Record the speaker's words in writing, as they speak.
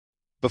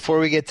Before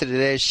we get to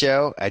today's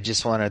show, I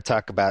just want to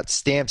talk about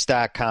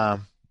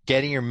Stamps.com.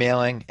 Getting your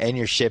mailing and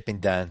your shipping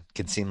done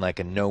can seem like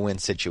a no-win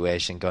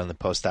situation. Going to the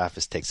post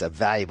office takes up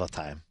valuable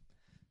time.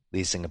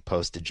 Leasing a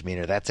postage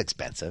meter, that's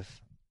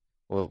expensive.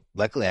 Well,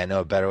 luckily I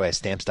know a better way,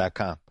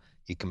 Stamps.com.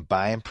 You can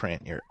buy and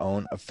print your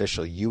own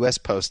official U.S.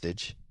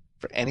 postage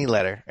for any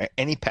letter or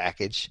any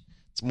package.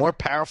 It's more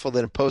powerful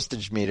than a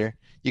postage meter.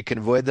 You can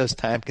avoid those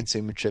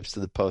time-consuming trips to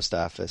the post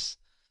office.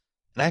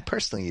 And I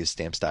personally use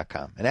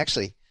Stamps.com. And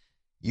actually,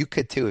 you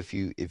could too if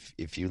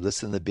you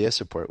listen to the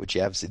BS report, which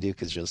you obviously do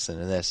because you're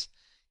listening to this.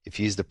 If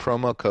you use the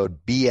promo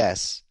code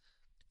BS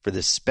for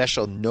this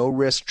special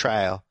no-risk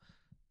trial,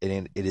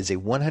 it is a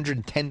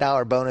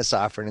 $110 bonus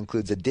offer. It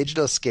includes a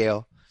digital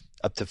scale,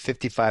 up to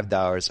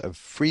 $55 of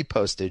free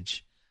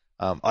postage.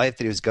 All you have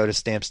to do is go to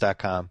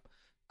Stamps.com,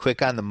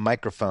 click on the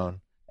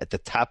microphone at the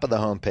top of the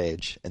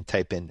homepage, and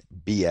type in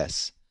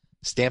BS.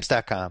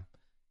 Stamps.com.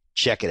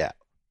 Check it out.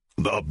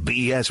 The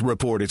BS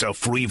Report is a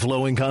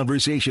free-flowing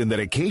conversation that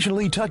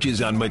occasionally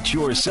touches on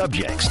mature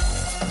subjects.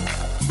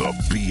 The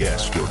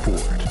BS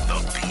Report. The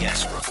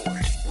BS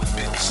Report with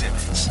Bill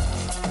Simmons.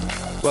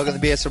 Welcome to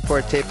the BS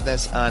Report, taping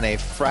this on a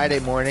Friday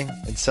morning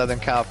in Southern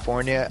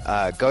California.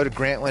 Go to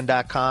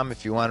Grantland.com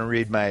if you want to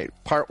read my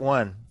Part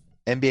 1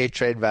 NBA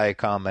Trade Value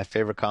column, my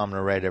favorite column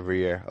to write every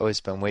year. Always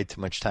spend way too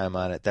much time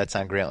on it. That's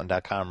on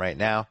Grantland.com right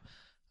now.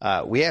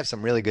 We have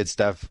some really good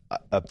stuff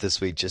up this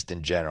week just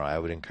in general. I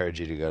would encourage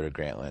you to go to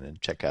Grantland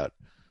and check out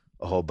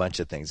a whole bunch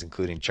of things,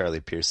 including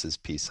Charlie Pierce's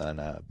piece on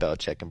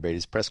Belichick and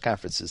Brady's press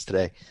conferences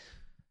today.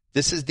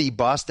 This is the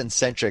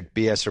Boston-centric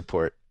BS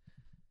Report.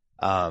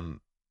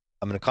 I'm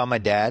going to call my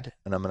dad,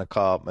 and I'm going to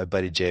call my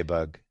buddy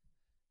J-Bug,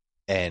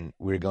 and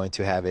we're going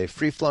to have a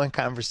free-flowing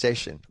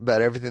conversation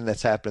about everything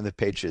that's happened to the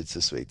Patriots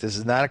this week. This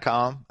is not a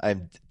column.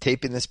 I'm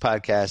taping this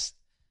podcast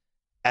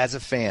as a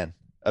fan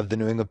of the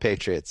New England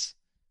Patriots.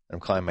 I'm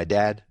calling my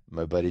dad,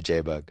 my buddy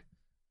J-Bug,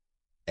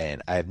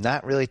 and I have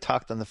not really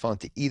talked on the phone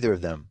to either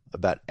of them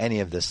about any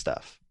of this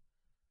stuff.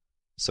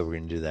 So we're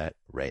going to do that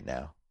right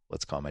now.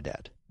 Let's call my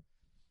dad.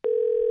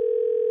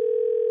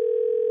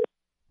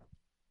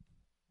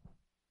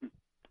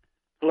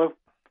 Hello?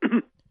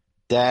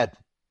 Dad.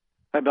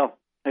 Hi, Bill.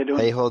 How you doing?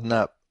 How you holding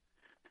up?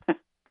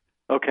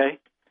 Okay.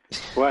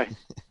 Why?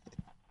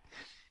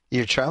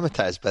 You're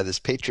traumatized by this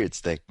Patriots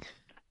thing.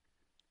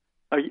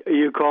 Are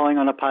you calling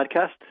on a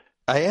podcast?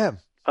 I am.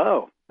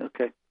 Oh,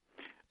 okay.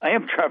 I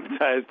am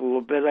traumatized a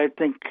little bit. I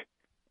think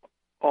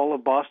all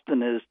of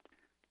Boston is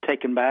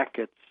taken back.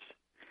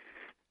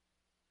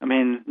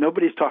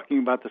 Nobody's talking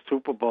about the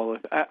Super Bowl.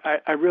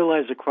 I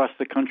realize across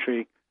the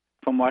country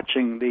from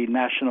watching the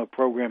national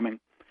programming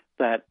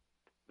that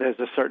there's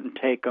a certain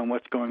take on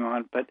what's going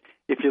on. But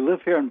if you live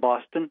here in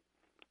Boston,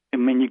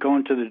 you go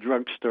into the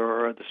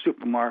drugstore or the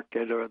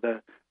supermarket or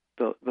the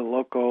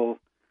local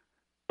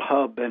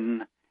pub,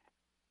 and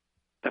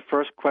the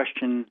first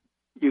question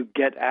you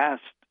get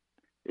asked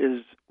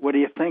is, what do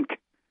you think?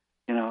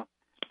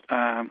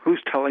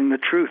 Who's telling the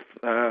truth?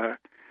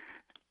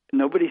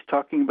 Nobody's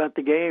talking about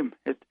the game.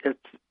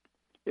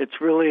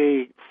 It's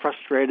really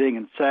frustrating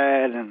and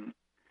sad and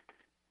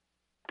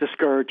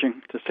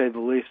discouraging, to say the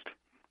least.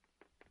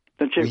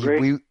 Don't you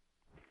agree?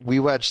 We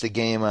watched the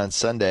game on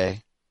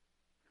Sunday.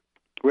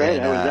 Right.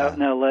 I was out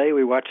in L.A.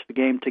 We watched the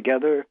game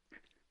together.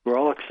 We're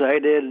all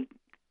excited.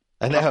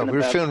 I know. We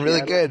were feeling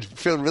really good.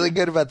 Feeling really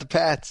good about the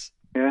Pats.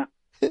 Yeah.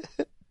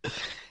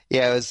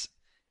 Yeah,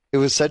 it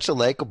was such a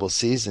likable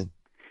season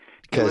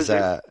because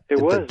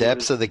the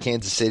depths of the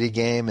Kansas City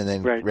game, and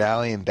then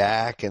rallying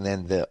back, and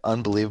then the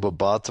unbelievable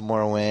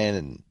Baltimore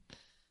win,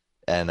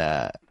 and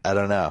I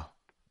don't know.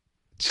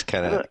 Just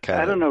kind of.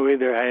 I don't know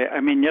either.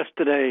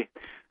 Yesterday,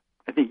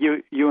 I think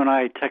you and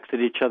I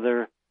texted each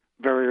other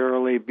very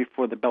early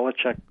before the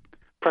Belichick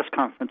press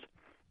conference,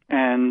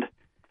 and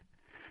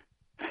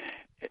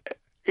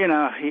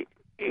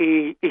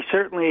he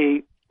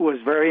certainly was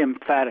very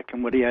emphatic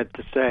in what he had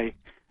to say.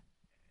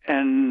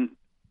 And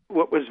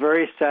what was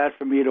very sad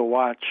for me to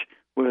watch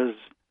was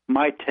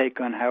my take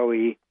on how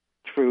he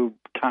threw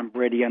Tom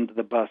Brady under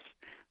the bus.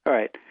 All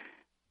right.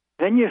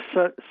 Then you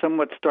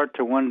somewhat start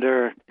to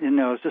wonder,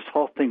 is this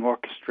whole thing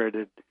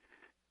orchestrated?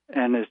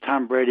 And is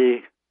Tom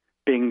Brady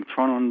being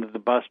thrown under the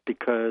bus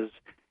because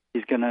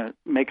he's going to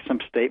make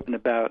some statement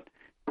about,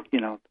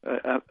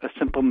 a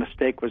simple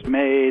mistake was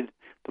made,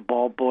 the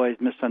ball boys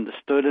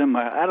misunderstood him?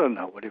 I don't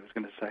know what he was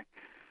going to say.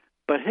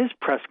 But his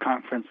press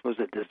conference was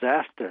a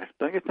disaster,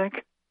 don't you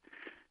think?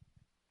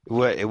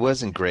 Well, it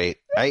wasn't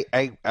great.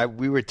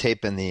 We were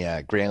taping the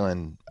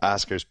Grantland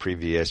Oscars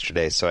preview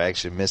yesterday, so I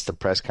actually missed the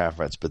press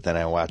conference, but then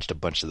I watched a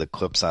bunch of the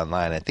clips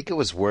online. I think it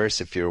was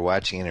worse if you were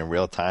watching it in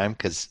real time,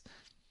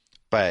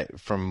 but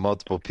from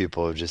multiple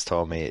people who just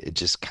told me it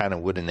just kind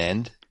of wouldn't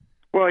end.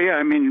 Well,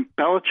 yeah,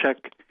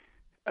 Belichick,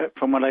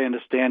 from what I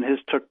understand, his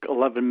took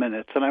 11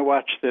 minutes, and I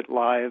watched it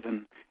live,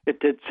 and it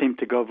did seem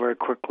to go very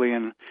quickly.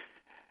 And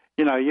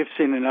you've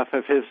seen enough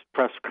of his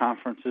press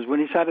conferences. When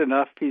he's had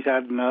enough, and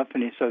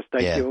he says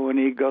thank you, and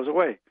he goes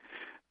away.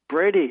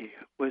 Brady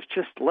was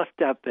just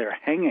left out there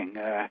hanging.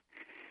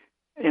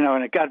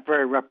 and it got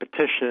very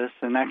repetitious.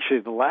 And actually,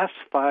 the last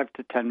 5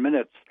 to 10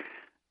 minutes,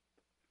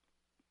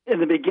 in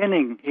the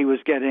beginning, he was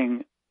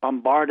getting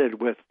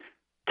bombarded with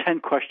 10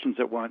 questions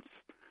at once.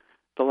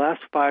 The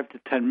last 5 to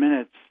 10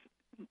 minutes,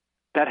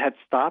 that had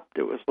stopped.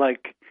 It was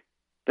like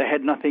they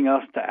had nothing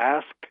else to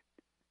ask.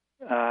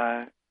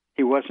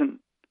 He wasn't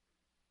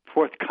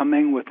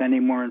forthcoming with any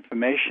more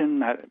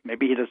information.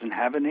 Maybe he doesn't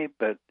have any,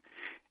 but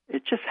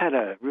it just had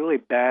a really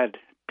bad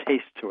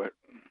taste to it.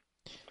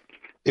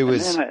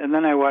 And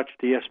then I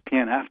watched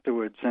ESPN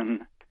afterwards,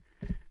 and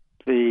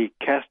the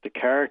cast of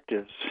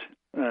characters,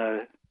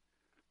 the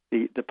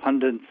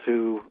pundits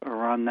who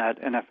are on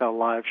that NFL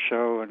Live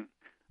show, and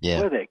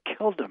boy, they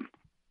killed him.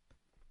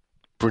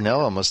 Brunell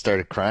almost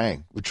started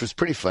crying, which was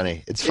pretty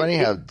funny. It's funny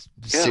how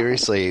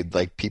seriously,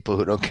 like, people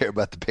who don't care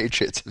about the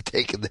Patriots have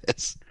taken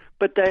this.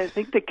 But I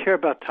think they care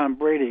about Tom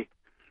Brady.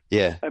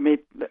 Yeah. I mean,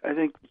 I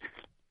think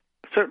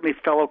certainly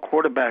fellow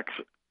quarterbacks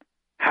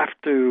have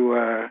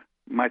to,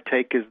 my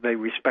take is they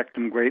respect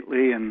him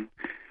greatly, and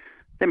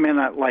they may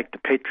not like the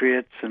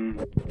Patriots and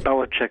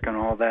Belichick and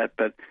all that,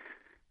 but,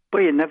 boy,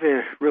 you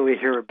never really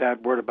hear a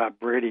bad word about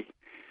Brady.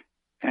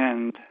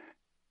 And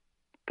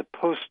the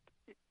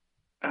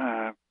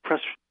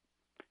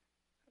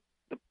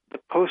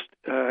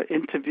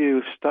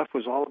post-interview stuff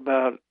was all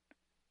about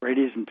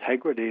Brady's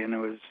integrity, and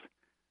it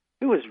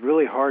was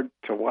really hard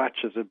to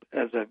watch as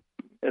a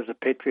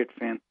Patriot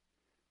fan.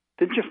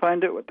 Didn't you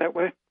find it that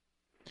way?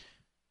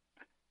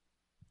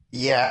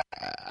 Yeah,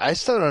 I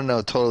still don't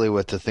know totally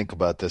what to think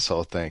about this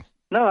whole thing.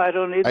 No, I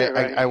don't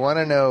either. I want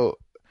to know.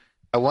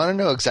 I want to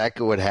know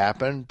exactly what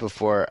happened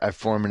before I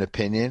form an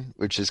opinion,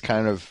 which is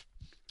kind of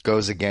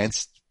goes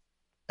against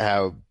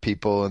how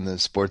people in the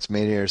sports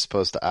media are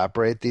supposed to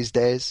operate these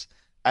days.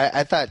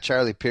 I thought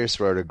Charlie Pierce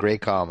wrote a great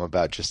column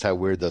about just how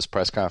weird those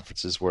press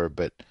conferences were,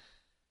 but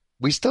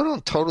we still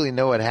don't totally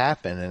know what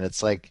happened. And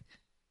it's like,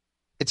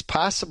 it's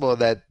possible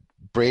that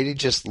Brady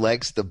just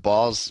legs the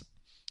balls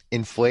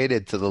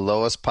inflated to the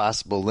lowest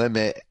possible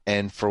limit,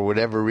 and for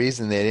whatever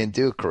reason, they didn't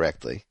do it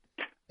correctly.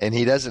 And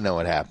he doesn't know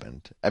what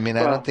happened. I mean,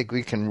 I don't think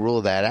we can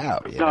rule that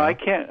out. No, I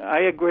can't.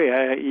 I agree.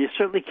 You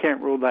certainly can't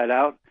rule that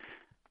out,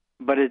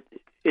 but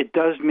it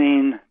does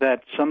mean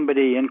that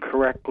somebody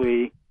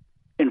incorrectly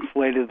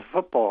inflated the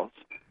footballs.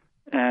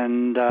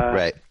 And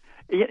right.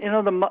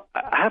 I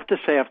have to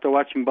say, after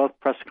watching both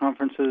press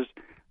conferences,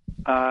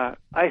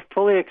 I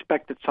fully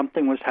expected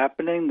something was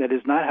happening that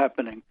is not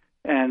happening.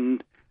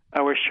 And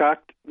I was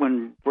shocked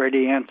when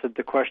Brady answered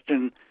the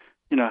question,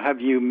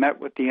 have you met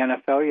with the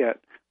NFL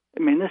yet? I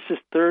mean, this is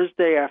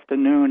Thursday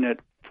afternoon at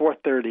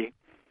 4:30,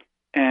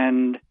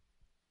 and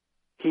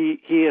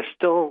he is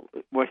still,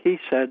 what he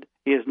said,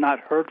 he has not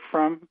heard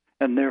from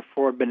and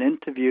therefore been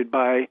interviewed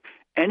by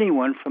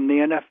anyone from the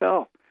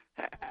NFL.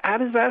 How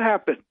does that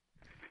happen?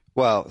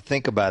 Well,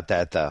 think about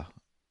that, though.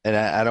 And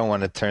I don't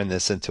want to turn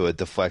this into a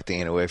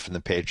deflecting it away from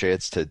the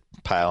Patriots to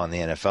pile on the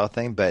NFL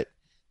thing, but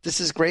this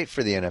is great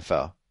for the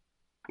NFL.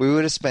 We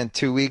would have spent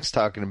 2 weeks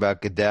talking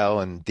about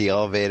Goodell and the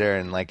elevator,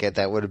 and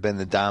that would have been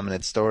the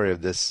dominant story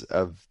of the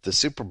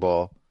Super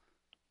Bowl.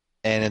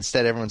 And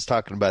instead, everyone's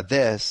talking about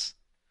this.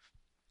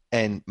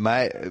 And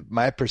my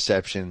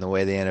perception, the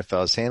way the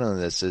NFL is handling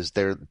this, is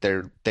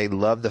they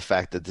love the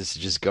fact that this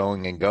is just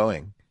going and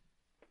going.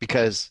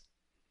 Because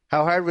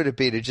how hard would it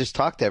be to just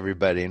talk to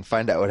everybody and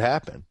find out what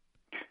happened?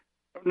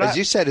 As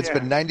you said, it's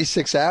been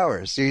 96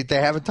 hours. They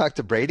haven't talked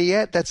to Brady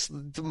yet? That's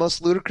the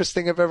most ludicrous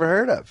thing I've ever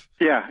heard of.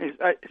 Yeah.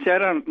 I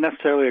don't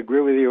necessarily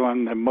agree with you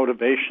on the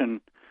motivation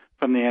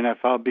from the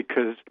NFL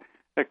because,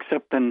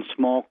 except in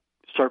small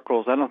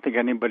circles, I don't think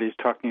anybody's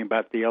talking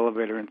about the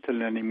elevator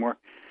incident anymore.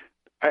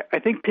 I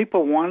think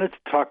people wanted to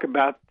talk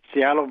about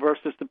Seattle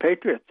versus the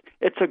Patriots.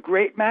 It's a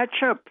great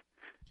matchup.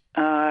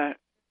 It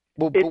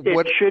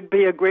should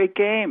be a great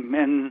game.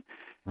 And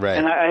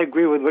I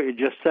agree with what you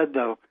just said,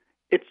 though.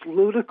 It's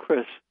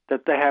ludicrous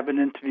that they haven't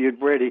interviewed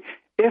Brady.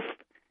 If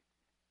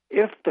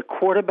the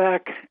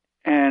quarterback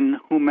and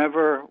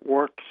whomever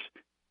works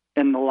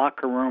in the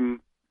locker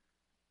room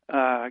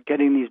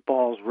getting these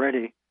balls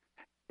ready,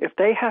 if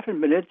they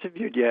haven't been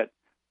interviewed yet,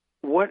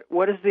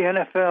 what has the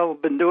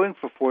NFL been doing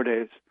for 4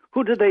 days?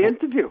 Who did they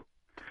interview?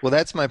 Well,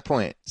 that's my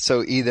point.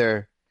 So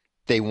either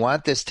they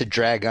want this to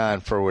drag on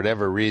for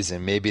whatever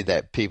reason, maybe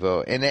that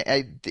people – and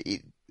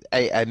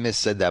I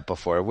missaid that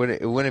before.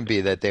 It wouldn't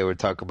be that they would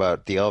talk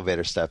about the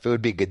elevator stuff. It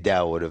would be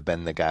Goodell would have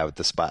been the guy with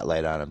the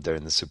spotlight on him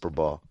during the Super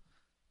Bowl.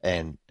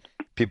 And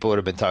people would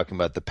have been talking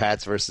about the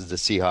Pats versus the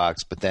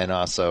Seahawks, but then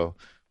also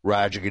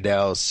Roger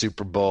Goodell's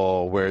Super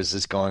Bowl, where is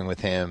this going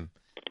with him?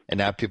 And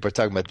now people are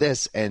talking about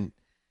this. And,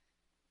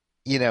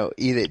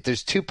 either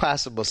there's two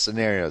possible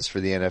scenarios for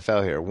the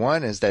NFL here.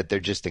 One is that they're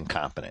just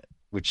incompetent,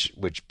 which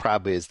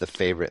probably is the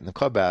favorite in the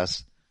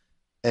clubhouse.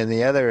 And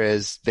the other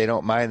is they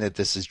don't mind that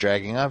this is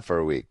dragging on for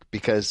a week,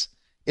 because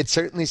it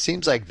certainly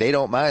seems like they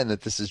don't mind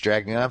that this is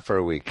dragging on for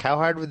a week. How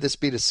hard would this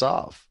be to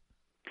solve?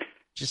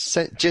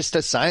 Just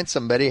assign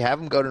somebody, have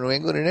them go to New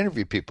England and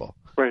interview people.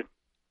 Right.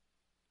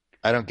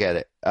 I don't get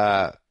it.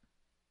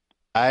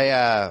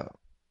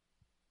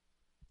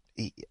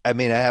 I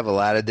mean, I have a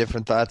lot of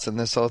different thoughts on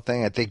this whole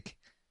thing. I think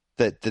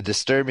that the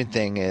disturbing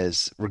thing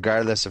is,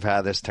 regardless of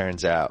how this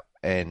turns out,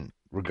 and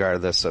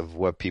regardless of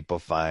what people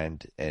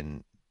find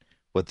and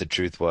what the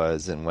truth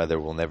was, and whether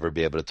we'll never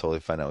be able to totally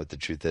find out what the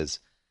truth is,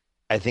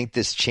 I think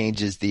this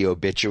changes the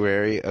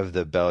obituary of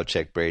the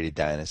Belichick-Brady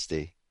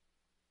dynasty.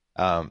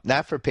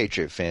 Not for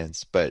Patriot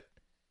fans, but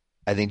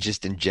I think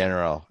just in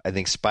general. I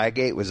think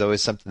Spygate was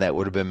always something that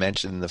would have been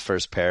mentioned in the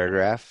first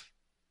paragraph,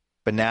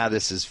 but now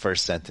this is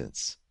first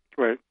sentence.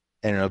 Right.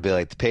 And it'll be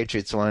like the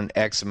Patriots won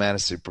X amount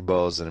of Super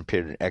Bowls and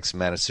appeared in X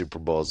amount of Super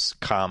Bowls,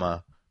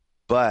 comma,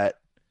 but,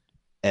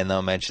 and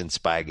they'll mention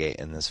Spygate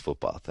in this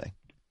football thing.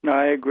 No,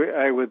 I agree.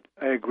 I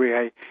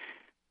agree.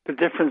 The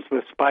difference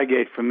with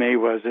Spygate for me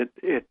was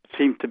it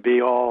seemed to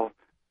be all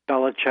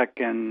Belichick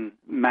and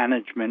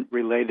management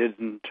related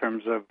in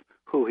terms of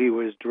who he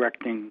was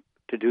directing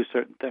to do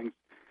certain things.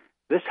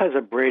 This has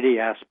a Brady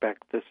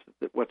aspect.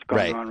 What's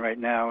going on right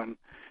now, and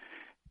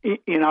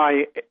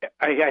I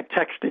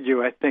texted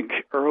you, I think,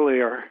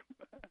 earlier,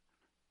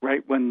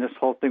 right when this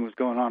whole thing was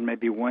going on,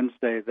 maybe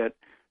Wednesday, that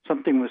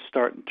something was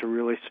starting to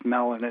really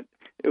smell, and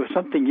it was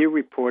something you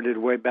reported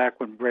way back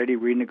when Brady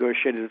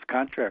renegotiated his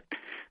contract.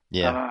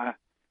 Yeah.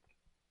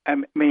 I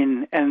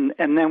mean, and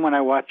then when I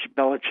watch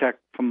Belichick,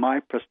 from my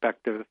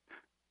perspective,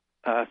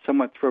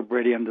 somewhat throw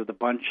Brady under the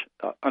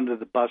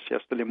bus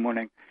yesterday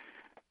morning.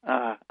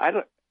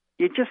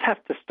 You just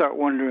have to start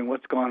wondering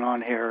what's going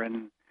on here,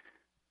 and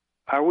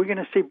are we going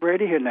to see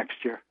Brady here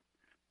next year?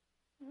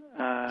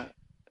 The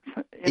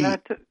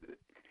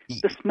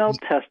smell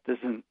test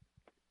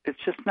it's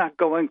just not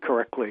going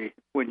correctly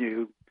when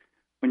you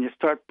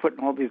start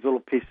putting all these little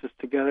pieces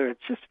together.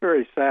 It's just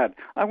very sad.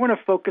 I want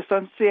to focus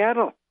on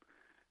Seattle.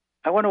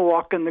 I want to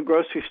walk in the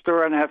grocery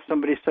store and have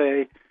somebody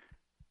say,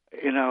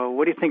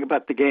 what do you think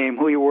about the game?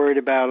 Who are you worried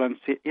about?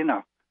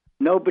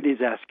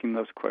 Nobody's asking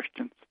those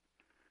questions.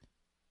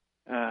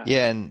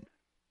 Yeah, and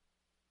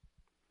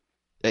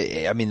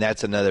I mean,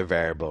 that's another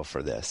variable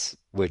for this,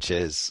 which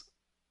is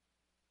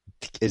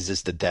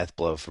this the death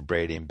blow for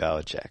Brady and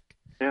Belichick?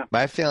 Yeah.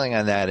 My feeling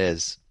on that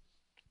is,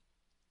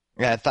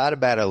 I thought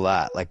about it a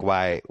lot, like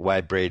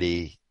why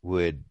Brady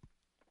would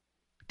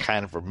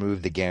kind of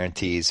remove the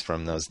guarantees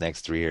from those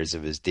next 3 years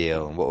of his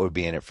deal and what would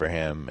be in it for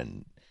him.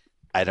 And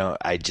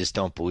I just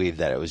don't believe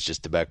that it was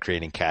just about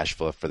creating cash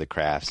flow for the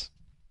Crafts.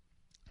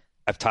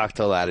 I've talked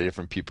to a lot of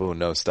different people who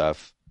know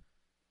stuff.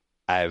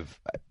 I've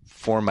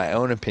formed my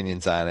own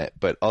opinions on it,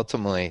 but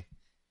ultimately,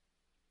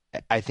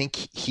 I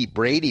think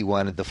Brady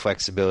wanted the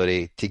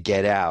flexibility to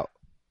get out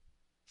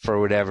for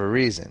whatever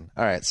reason.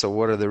 All right, so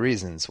what are the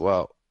reasons?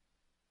 Well,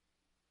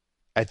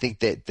 I think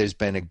that there's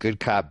been a good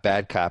cop,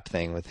 bad cop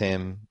thing with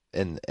him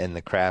and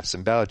the Crafts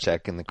and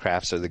Belichick, and the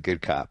Crafts are the good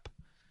cop,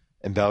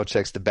 and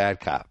Belichick's the bad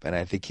cop. And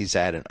I think he's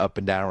had an up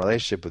and down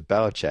relationship with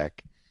Belichick,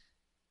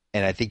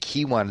 and I think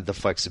he wanted the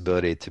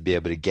flexibility to be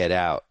able to get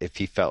out if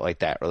he felt like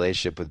that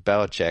relationship with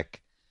Belichick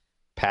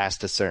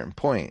past a certain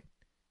point,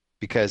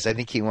 because I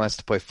think he wants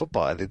to play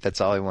football. I think that's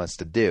all he wants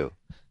to do.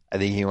 I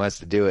think he wants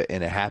to do it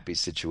in a happy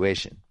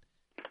situation.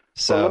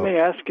 So well, let me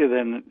ask you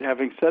then,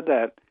 having said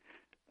that,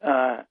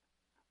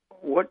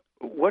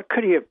 what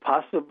could he have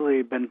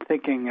possibly been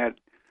thinking at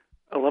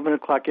 11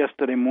 o'clock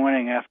yesterday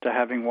morning after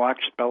having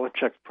watched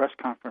Belichick's press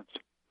conference?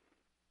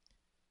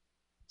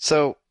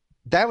 So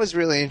that was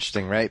really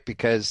interesting, right?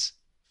 Because,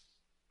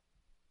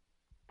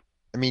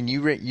 I mean,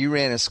 you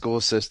ran a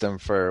school system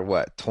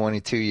for,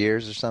 22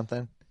 years or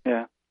something?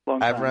 Yeah,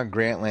 long time. I've run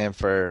Grantland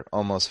for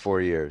almost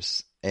 4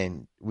 years.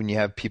 And when you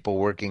have people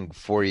working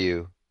for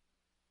you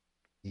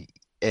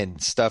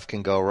and stuff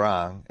can go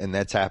wrong, and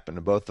that's happened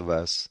to both of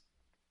us,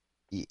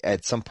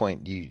 at some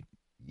point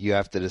you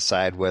have to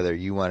decide whether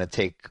you want to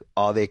take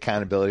all the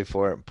accountability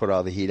for it and put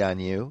all the heat on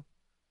you,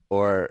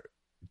 or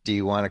do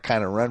you want to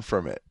kind of run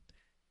from it?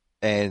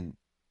 And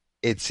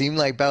it seemed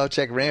like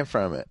Belichick ran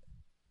from it.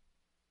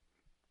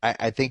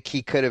 I think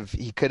he could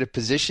have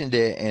positioned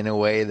it in a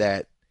way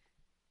that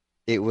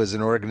it was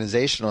an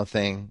organizational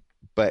thing,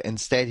 but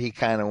instead he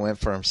kind of went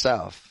for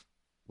himself,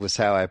 was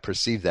how I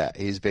perceived that.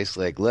 He's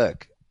basically like,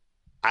 look,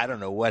 I don't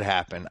know what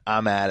happened.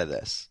 I'm out of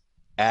this.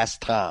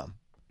 Ask Tom.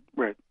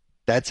 Right.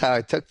 That's how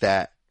I took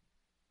that.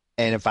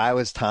 And if I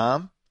was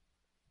Tom,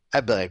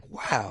 I'd be like,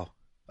 wow,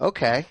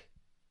 okay.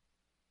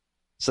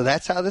 So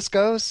that's how this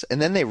goes?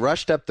 And then they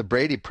rushed up the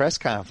Brady press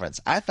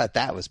conference. I thought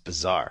that was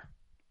bizarre.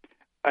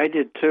 I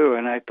did too,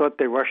 and I thought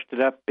they rushed it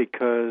up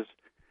because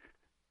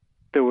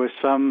there was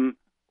some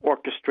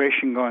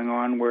orchestration going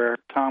on where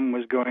Tom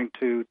was going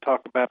to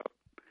talk about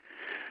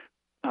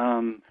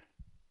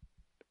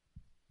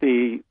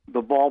the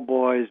ball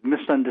boys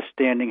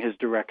misunderstanding his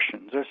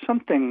directions. There's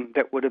something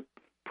that would have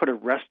put a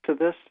rest to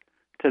this,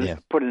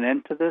 put an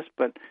end to this,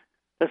 but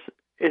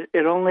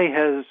it only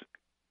has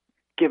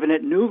given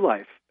it new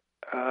life.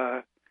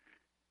 And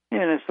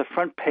it's the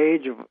front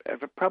page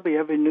of probably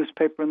every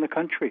newspaper in the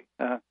country.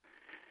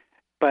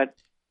 But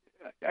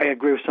I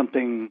agree with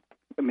something,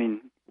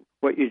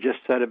 what you just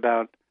said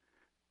about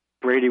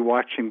Brady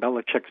watching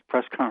Belichick's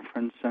press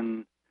conference,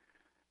 and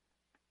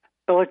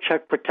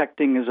Belichick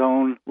protecting his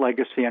own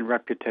legacy and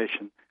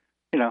reputation.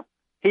 You know,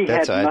 he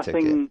That's had how I took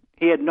it. nothing.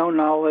 He had no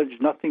knowledge,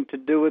 nothing to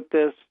do with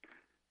this.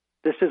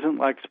 This isn't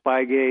like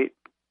Spygate.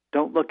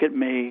 Don't look at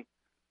me.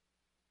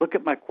 Look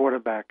at my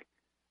quarterback.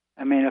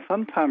 I mean, if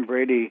I'm Tom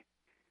Brady,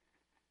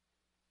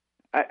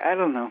 I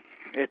don't know.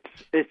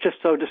 It's just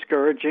so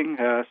discouraging.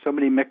 So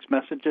many mixed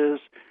messages.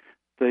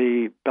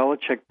 The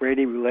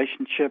Belichick-Brady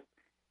relationship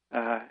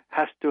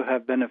has to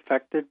have been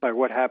affected by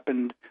what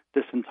happened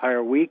this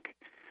entire week.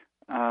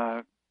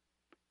 You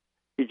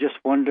just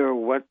wonder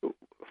what.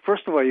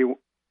 First of all,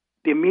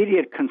 the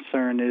immediate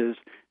concern is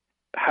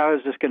how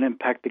is this going to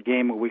impact the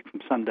game a week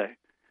from Sunday?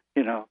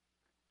 You know,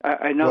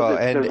 I know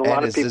that there's a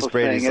lot of people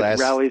saying it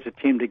rallies a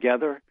team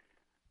together.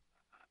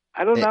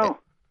 I don't know.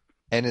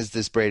 And is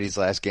this Brady's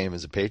last game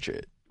as a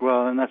Patriot?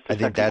 Well, and that's the second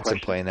question. I think that's in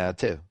play now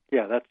too.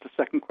 Yeah, that's the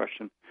second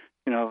question.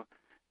 You know,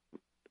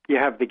 you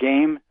have the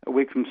game a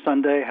week from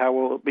Sunday. How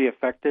will it be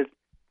affected?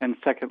 And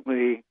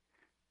secondly,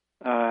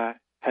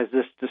 has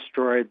this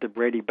destroyed the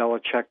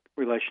Brady-Belichick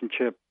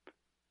relationship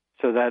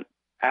so that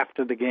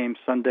after the game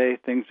Sunday,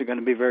 things are going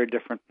to be very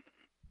different?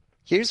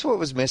 Here's what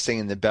was missing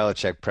in the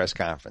Belichick press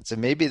conference,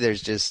 and maybe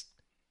there's just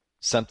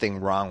something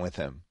wrong with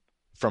him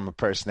from a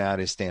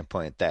personality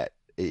standpoint that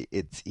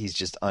he's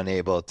just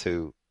unable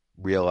to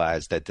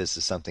realize that this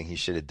is something he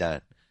should have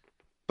done.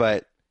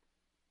 But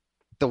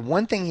the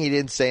one thing he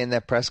didn't say in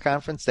that press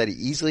conference that he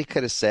easily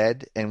could have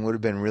said and would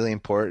have been really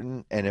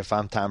important, and if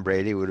I'm Tom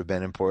Brady, would have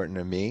been important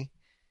to me,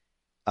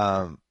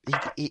 all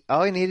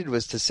he needed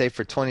was to say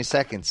for 20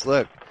 seconds,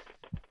 look,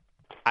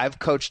 I've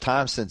coached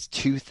Tom since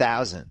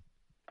 2000.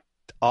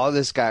 All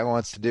this guy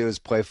wants to do is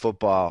play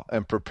football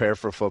and prepare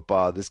for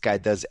football. This guy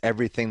does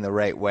everything the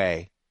right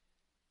way.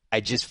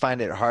 I just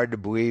find it hard to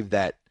believe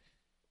that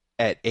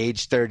at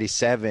age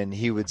 37,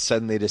 he would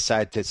suddenly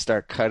decide to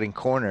start cutting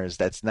corners.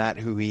 That's not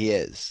who he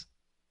is.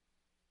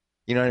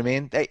 You know what I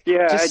mean?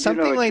 Yeah, just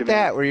something like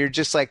that where you're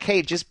just like,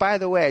 hey, just by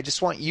the way, I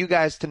just want you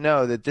guys to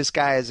know that this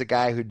guy is a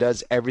guy who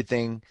does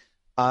everything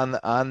on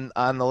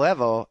the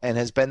level and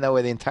has been that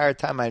way the entire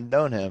time I've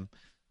known him.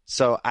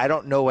 So I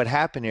don't know what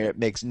happened here. It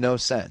makes no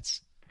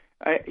sense.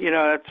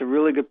 That's a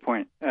really good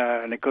point.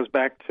 And it goes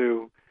back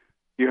to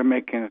you're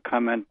making a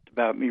comment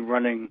about me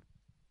running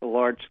a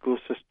large school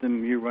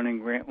system, you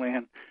running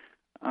Grantland.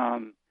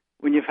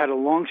 When you've had a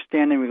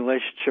long-standing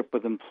relationship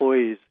with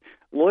employees,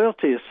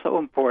 loyalty is so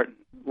important.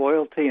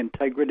 Loyalty,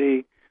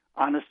 integrity,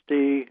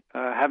 honesty,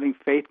 having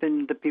faith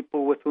in the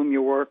people with whom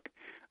you work.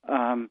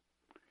 Belichick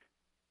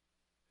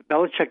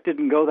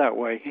didn't go that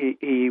way.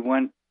 He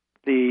went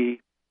the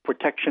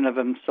protection of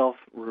himself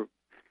route.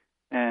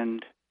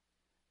 And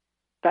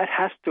that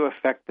has to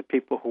affect the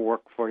people who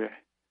work for you.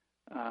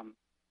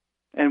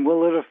 And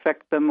will it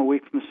affect them a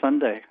week from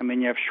Sunday? I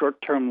mean, you have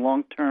short-term,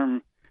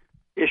 long-term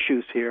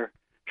issues here.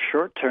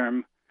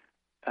 Short-term,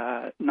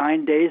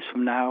 9 days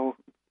from now,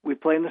 we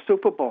play in the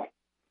Super Bowl.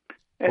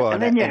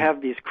 And then you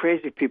have these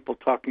crazy people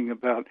talking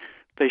about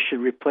they should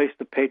replace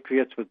the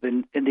Patriots with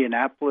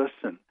Indianapolis.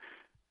 And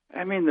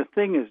I mean, the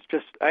thing is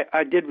just,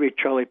 I did read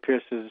Charlie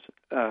Pierce's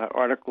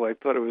article. I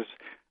thought it was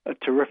a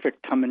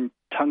terrific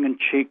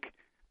tongue-in-cheek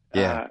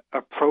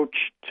approach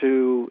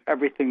to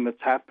everything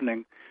that's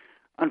happening.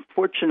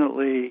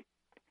 Unfortunately,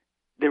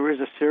 there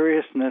is a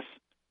seriousness,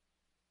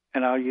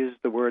 and I'll use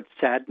the word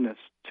sadness,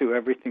 to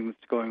everything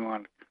that's going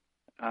on,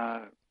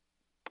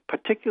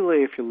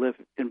 particularly if you live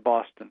in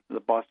Boston, the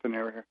Boston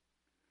area.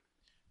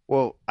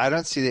 Well, I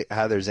don't see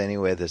how there's any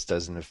way this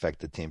doesn't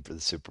affect the team for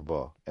the Super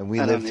Bowl. And we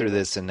lived through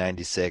this in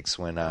 '96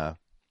 when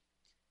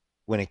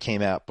it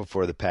came out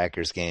before the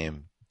Packers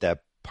game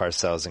that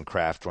Parcells and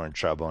Kraft were in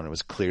trouble, and it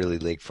was clearly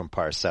leaked from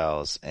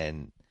Parcells.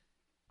 And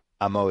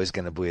I'm always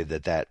going to believe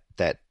that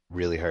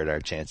really hurt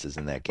our chances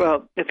in that game.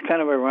 Well, it's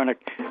kind of ironic.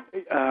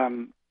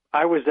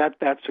 I was at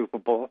that Super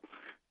Bowl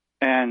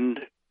and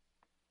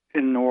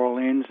in New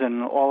Orleans,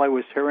 and all I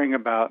was hearing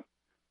about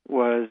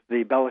was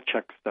the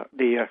Belichick stuff,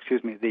 the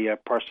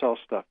Parcells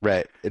stuff.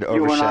 Right. It overshadowed everything.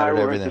 You and I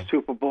were at the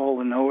Super Bowl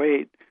in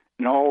 '08,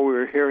 and all we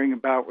were hearing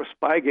about was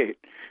Spygate.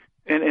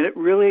 And it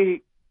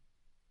really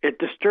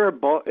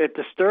disturbed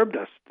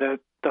us that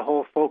the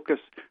whole focus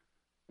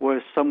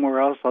was somewhere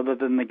else other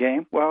than the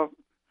game. Well,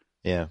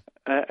 yeah.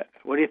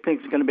 What do you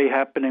think is going to be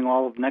happening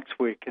all of next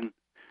week? And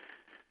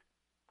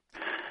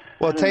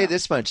well, I'll tell you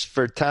this much.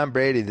 For Tom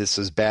Brady, this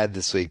was bad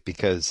this week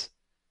because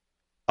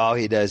all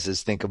he does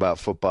is think about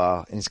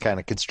football, and he's kind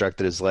of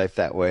constructed his life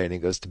that way, and he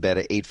goes to bed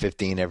at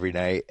 8:15 every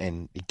night,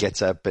 and he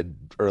gets up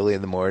early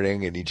in the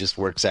morning, and he just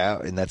works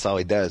out, and that's all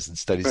he does, and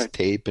studies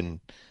tape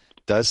and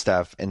does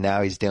stuff. And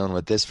now he's dealing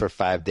with this for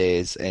 5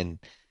 days, and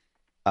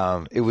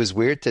it was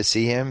weird to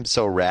see him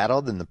so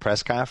rattled in the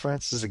press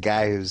conference. This is a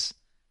guy who's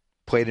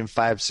played in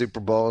 5 Super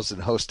Bowls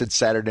and hosted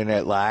Saturday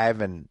Night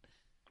Live and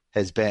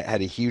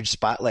had a huge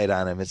spotlight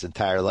on him his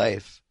entire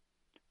life.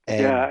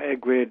 And, yeah, I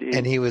agreed.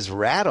 And he was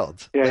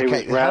rattled. Yeah, he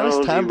was rattled. How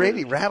is Tom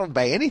Brady rattled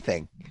by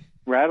anything?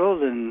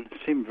 Rattled and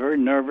seemed very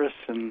nervous,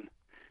 and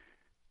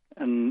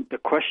the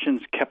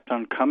questions kept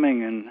on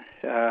coming. And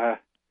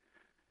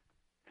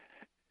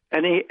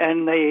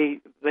And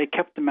they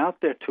kept him out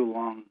there too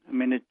long. I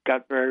mean, it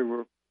got very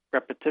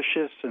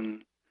repetitious,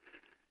 and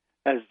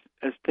as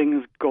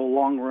things go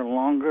longer and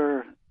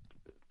longer,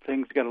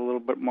 things get a little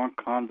bit more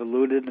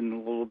convoluted and a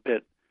little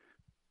bit,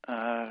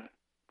 I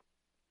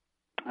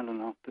don't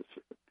know.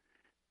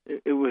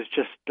 It was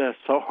just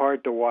so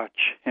hard to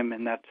watch him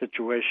in that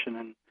situation.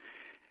 And,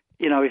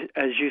 you know,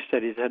 as you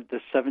said, he's had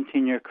this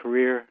 17-year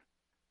career.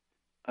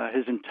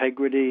 His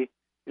integrity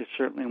is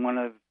certainly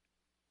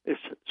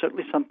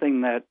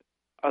something that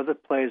other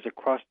players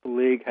across the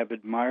league have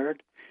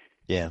admired.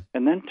 Yeah.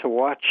 And then to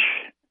watch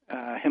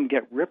him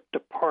get ripped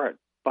apart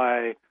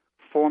by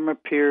former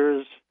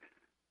peers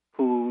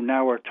who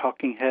now are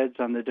talking heads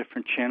on the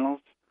different channels,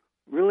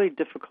 really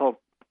difficult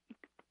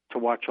to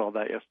watch all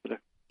that yesterday.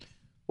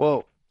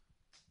 Well,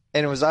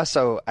 and it was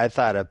also, I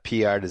thought, a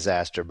PR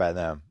disaster by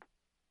them.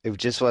 It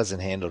just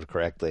wasn't handled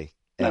correctly.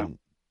 And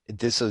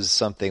this was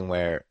something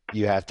where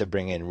you have to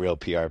bring in real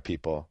PR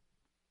people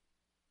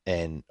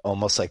and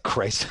almost like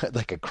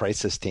a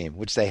crisis team,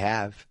 which they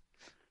have,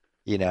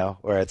 you know,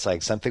 where it's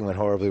like something went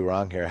horribly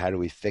wrong here. How do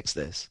we fix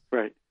this?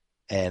 Right.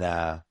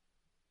 And,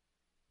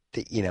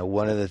 you know,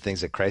 one of the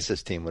things a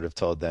crisis team would have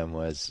told them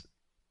was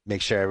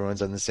make sure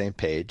everyone's on the same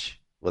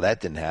page. Well, that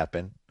didn't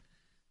happen.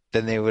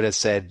 Then they would have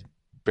said,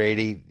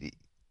 Brady,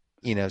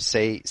 you know,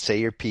 say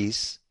your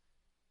piece,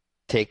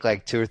 take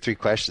like 2 or 3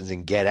 questions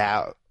and get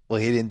out. Well,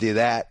 he didn't do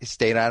that. He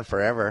stayed on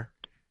forever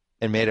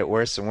and made it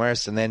worse and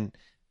worse. And then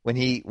when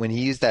he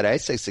used that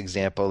ISIS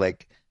example,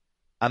 like,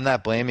 I'm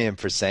not blaming him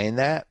for saying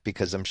that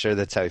because I'm sure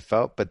that's how he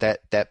felt, but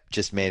that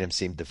just made him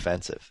seem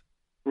defensive.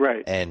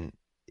 Right. And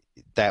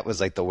that was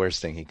like the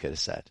worst thing he could have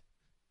said.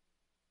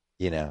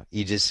 You know,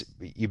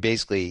 you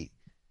basically,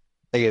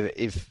 like,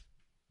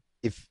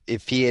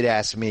 if he had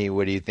asked me,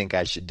 what do you think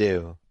I should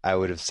do? I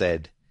would have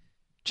said,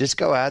 just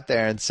go out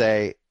there and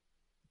say,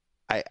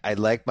 I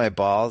like my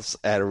balls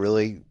at a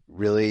really,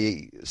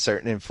 really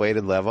certain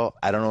inflated level.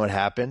 I don't know what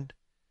happened.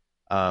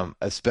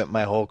 I've spent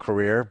my whole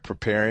career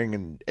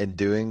preparing and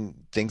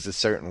doing things a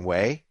certain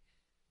way.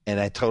 And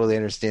I totally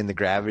understand the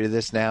gravity of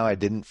this now. I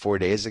didn't 4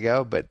 days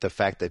ago, but the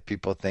fact that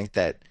people think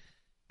that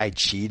I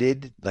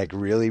cheated, like,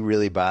 really,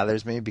 really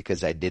bothers me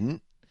because I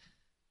didn't.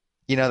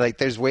 You know, like,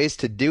 there's ways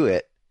to do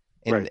it.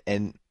 And,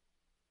 right.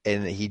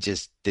 and he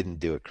just didn't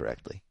do it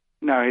correctly.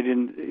 No, he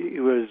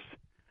didn't.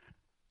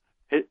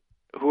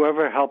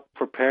 Whoever helped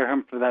prepare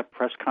him for that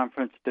press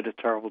conference did a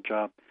terrible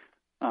job.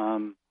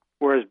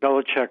 Whereas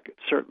Belichick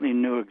certainly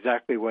knew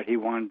exactly what he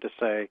wanted to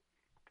say,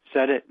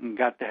 said it, and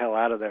got the hell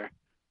out of there.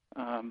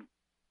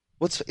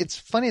 It's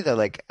funny though,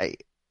 like,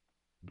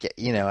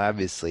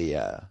 obviously,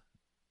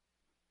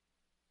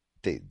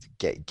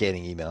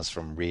 getting emails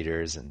from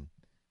readers and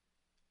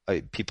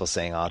people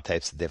saying all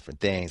types of different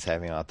things,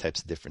 having all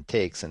types of different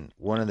takes. And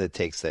one of the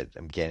takes that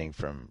I'm getting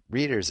from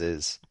readers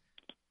is,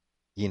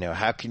 you know,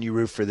 how can you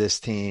root for this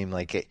team?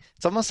 Like,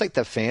 it's almost like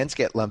the fans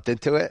get lumped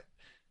into it.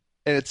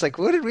 And it's like,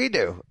 what did we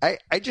do?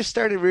 I just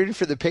started rooting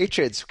for the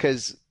Patriots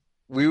because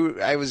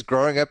I was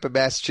growing up in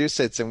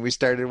Massachusetts and we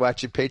started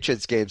watching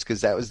Patriots games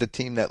because that was the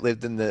team that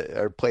lived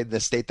played in the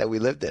state that we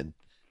lived in.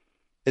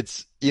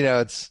 It's, you know,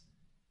 it's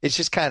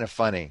just kind of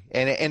funny.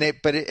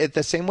 But at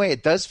the same way,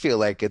 it does feel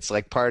like it's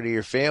like part of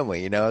your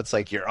family, you know, it's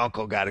like your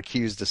uncle got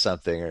accused of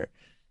something or,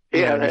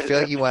 you know, and you feel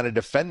like you want to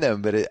defend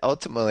them, but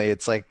ultimately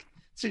it's like,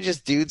 these are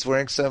just dudes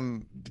wearing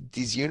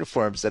these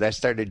uniforms that I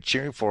started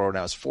cheering for when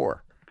I was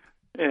 4.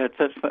 Yeah,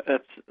 that's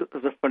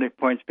a funny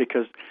point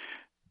because,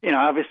 you know,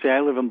 obviously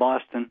I live in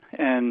Boston,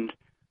 and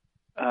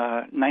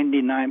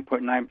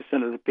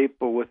 99.9% of the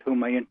people with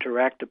whom I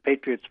interact are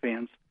Patriots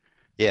fans.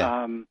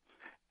 Yeah.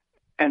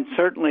 And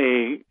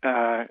certainly,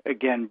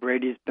 again,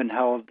 Brady's been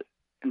held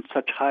in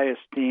such high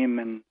esteem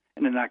and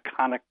an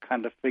iconic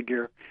kind of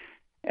figure,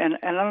 and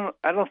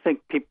I don't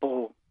think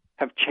people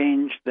have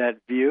changed that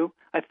view.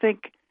 I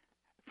think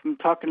from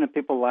talking to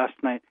people last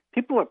night,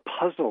 people are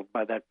puzzled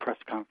by that press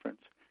conference.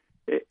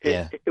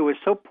 It was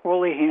so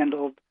poorly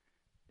handled.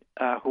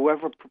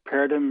 Whoever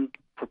prepared him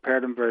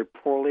very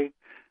poorly.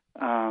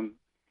 You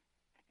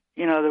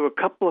know, there were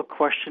a couple of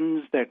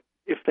questions that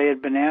if they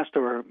had been asked,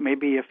 or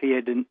maybe if he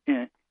had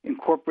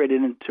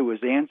incorporated into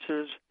his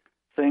answers,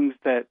 things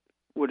that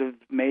would have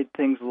made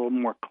things a little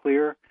more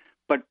clear.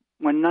 But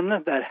when none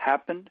of that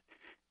happened,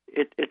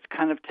 it's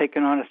kind of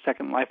taken on a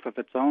second life of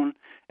its own.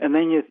 And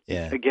then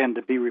again,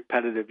 to be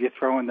repetitive, you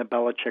throw in the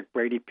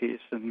Belichick-Brady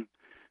piece and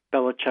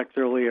Belichick's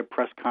earlier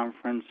press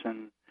conference,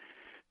 and,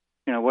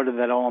 you know, what did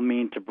that all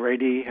mean to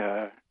Brady?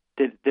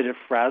 Did it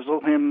frazzle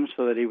him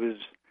so that it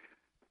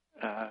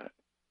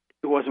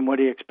wasn't what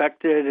he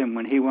expected, and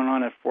when he went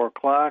on at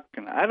 4:00,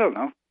 and I don't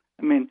know.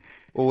 I mean,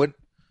 well,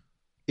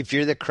 if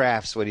you're the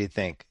Crafts, what do you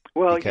think?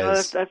 Well,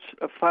 because... that's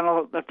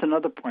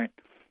another point.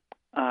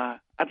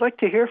 I'd like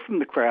to hear from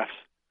the Crafts.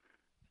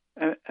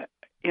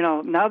 You know,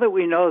 now that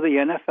we know the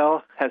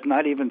NFL has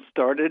not even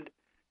started,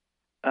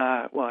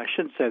 well, I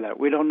shouldn't say that.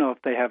 We don't know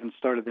if they haven't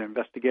started their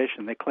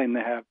investigation. They claim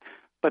they have,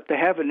 but they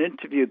haven't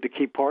interviewed the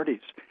key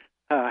parties.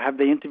 Have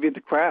they interviewed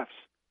the Crafts?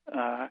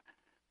 Well,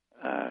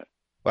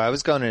 I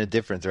was going in a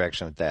different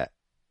direction with that.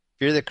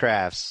 you're the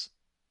Crafts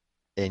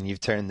and you've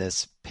turned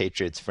this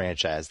Patriots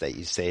franchise that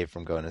you saved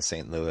from going to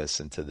St. Louis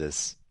into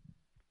this,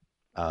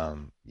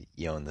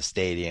 you own the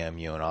stadium,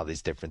 you own all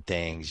these different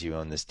things, you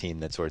own this team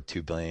that's worth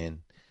 $2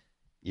 billion.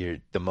 You're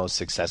the most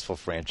successful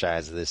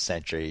franchise of this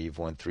century. You've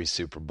won 3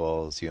 Super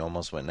Bowls. You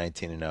almost went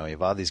 19-0. You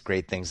have all these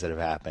great things that have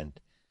happened.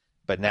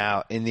 But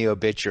now in the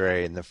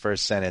obituary, in the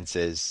first sentence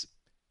is,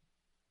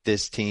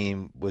 this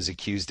team was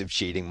accused of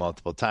cheating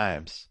multiple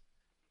times.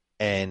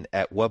 And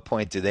at what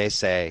point do they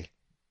say,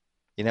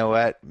 you know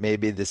what,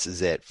 maybe this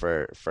is it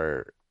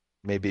for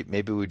maybe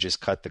we just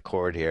cut the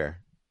cord here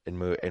and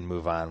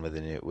move on with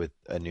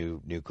a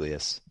new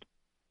nucleus.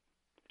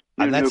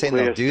 I'm not saying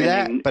they'll do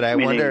that, but I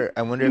wonder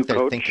if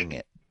they're thinking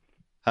it.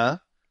 Huh?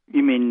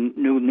 You mean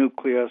new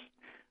nucleus,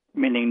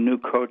 meaning new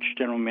coach,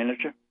 general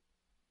manager?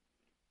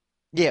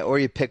 Yeah, or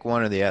you pick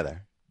one or the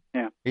other.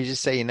 Yeah. You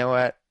just say, you know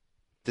what,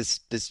 this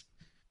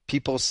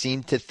people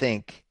seem to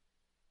think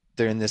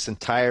during this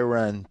entire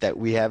run that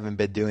we haven't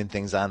been doing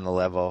things on the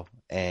level,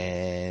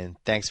 and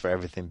thanks for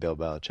everything, Bill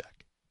Belichick.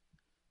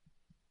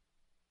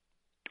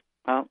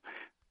 Well,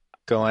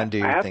 go on, do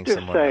your thing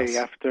somewhere else. I have to say,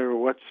 after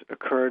what's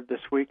occurred this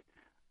week,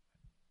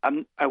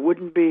 I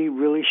wouldn't be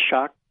really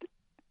shocked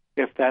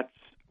if that's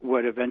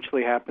what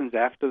eventually happens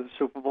after the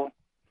Super Bowl.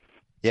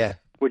 Yeah.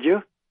 Would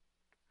you?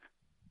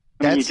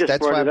 That's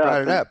why I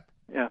brought it up.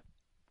 Yeah.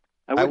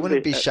 I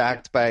wouldn't be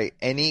shocked by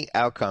any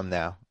outcome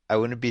now. I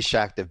wouldn't be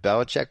shocked if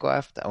Belichick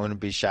left. I wouldn't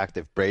be shocked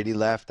if Brady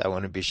left. I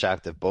wouldn't be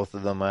shocked if both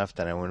of them left.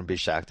 And I wouldn't be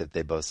shocked if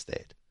they both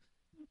stayed.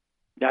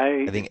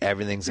 I think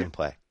everything's in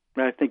play.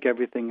 I think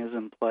everything is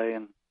in play.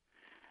 And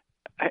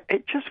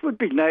it just would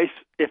be nice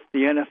if the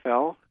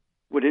NFL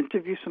would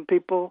interview some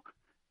people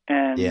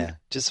and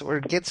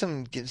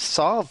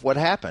solve what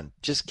happened.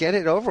 Just get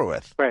it over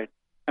with. Right.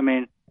 I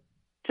mean,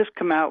 just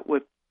come out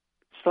with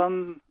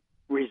some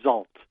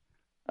result.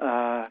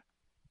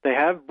 They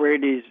have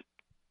Brady's.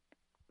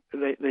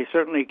 They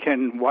certainly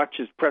can watch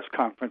his press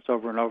conference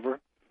over and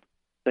over.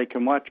 They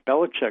can watch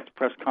Belichick's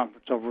press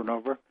conference over and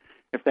over.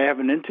 If they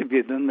haven't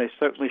interviewed them, they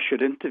certainly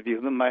should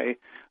interview them. I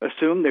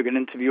assume they're going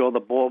to interview all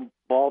the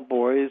ball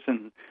boys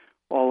and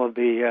all of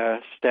the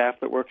staff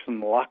that works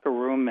in the locker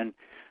room.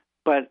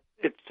 But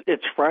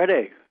it's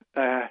Friday.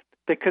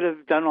 They could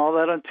have done all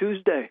that on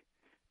Tuesday.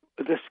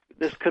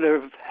 This could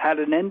have had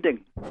an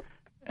ending.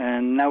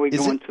 And now we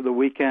go into the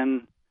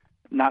weekend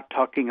not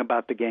talking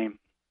about the game.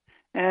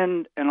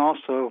 And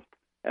also,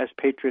 as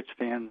Patriots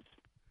fans,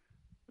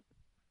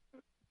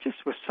 just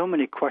with so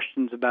many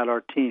questions about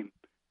our team.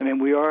 I mean,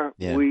 we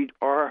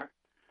are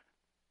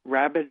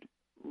rabid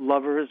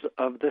lovers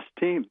of this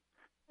team,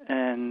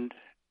 and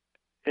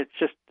it's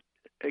just,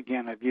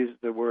 again, I've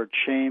used the word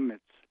shame.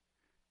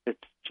 It's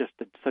just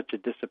such a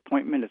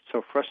disappointment. It's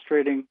so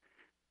frustrating.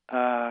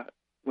 We're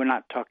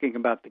not talking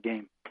about the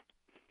game.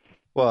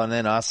 Well, and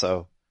then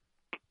also,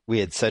 we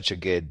had such a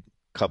good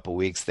couple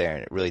weeks there,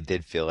 and it really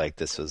did feel like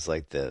this was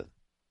like the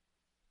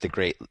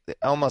great,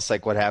 almost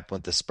like what happened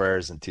with the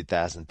Spurs in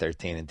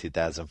 2013 and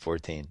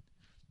 2014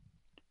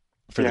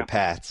 for the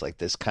Pats, like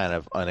this kind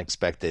of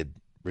unexpected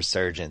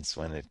resurgence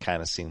when it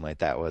kind of seemed like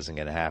that wasn't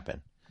going to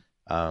happen.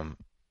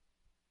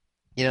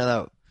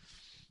 Though,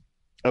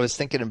 I was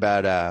thinking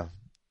about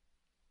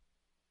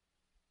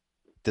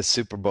the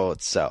Super Bowl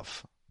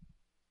itself.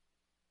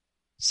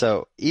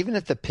 So even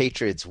if the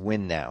Patriots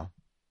win now,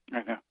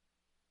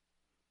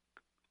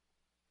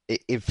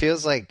 it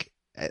feels like,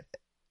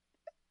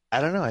 I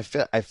don't know. I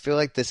feel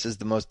like this is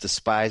the most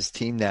despised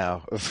team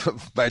now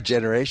of my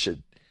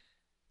generation.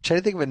 I'm trying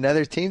to think of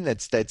another team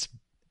that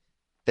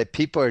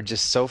people are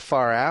just so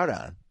far out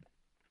on.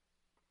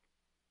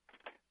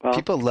 Well,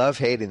 people love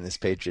hating this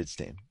Patriots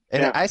team.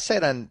 And I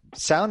said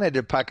Sal and I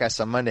did a podcast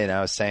on Monday, and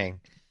I was saying,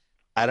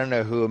 I don't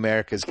know who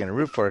America's going to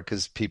root for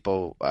because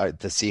the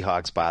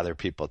Seahawks bother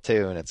people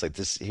too. And it's like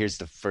here's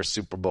the first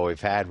Super Bowl we've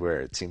had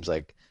where it seems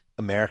like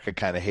America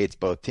kind of hates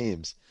both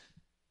teams.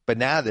 But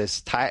now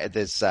this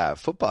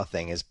football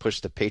thing has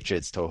pushed the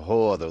Patriots to a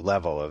whole other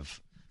level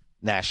of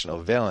national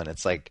villain.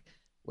 It's like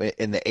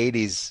in the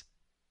 80s,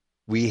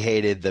 we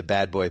hated the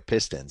bad boy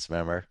Pistons,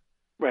 remember?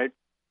 Right.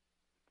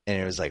 And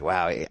it was like,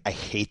 wow, I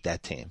hate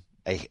that team.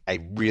 I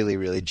really,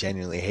 really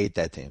genuinely hate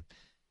that team.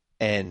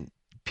 And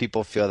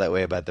people feel that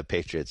way about the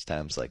Patriots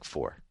times like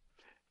 4.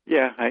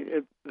 Yeah,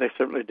 they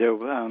certainly do.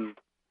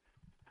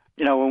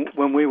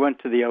 When we went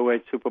to the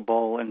 2008 Super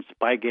Bowl and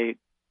Spygate,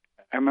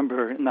 I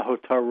remember in the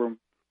hotel room,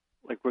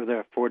 like we're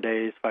there 5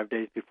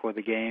 days before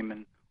the game,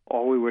 and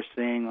all we were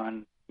seeing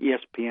on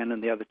ESPN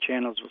and the other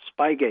channels was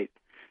Spygate.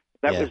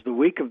 That was the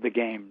week of the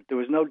game. There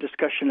was no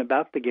discussion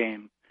about the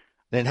game.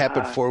 It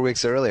happened 4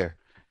 weeks earlier,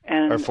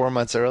 or 4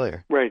 months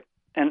earlier. Right.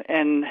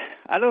 And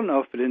I don't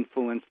know if it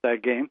influenced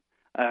that game.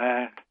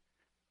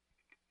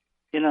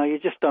 You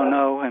just don't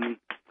know.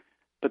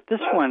 But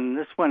this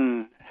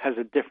one has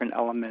a different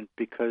element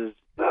because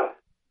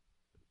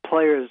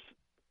players,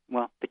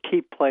 the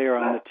key player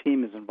on the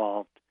team is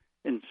involved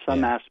in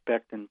some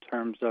aspect in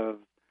terms of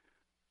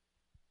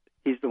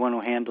he's the one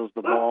who handles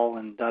the ball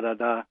and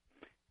da-da-da.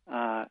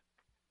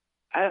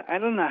 I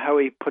don't know how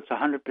he puts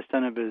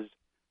 100% of his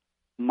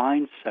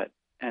mindset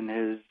and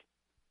his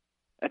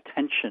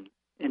attention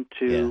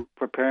into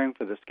preparing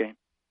for this game.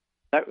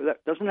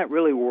 That doesn't that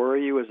really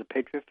worry you as a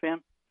Patriot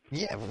fan?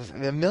 Yeah,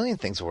 a million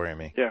things worry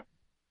me.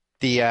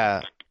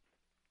 Yeah.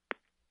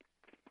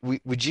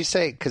 Would you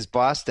say, because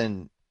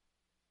Boston,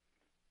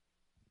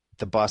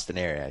 the Boston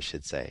area, I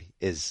should say,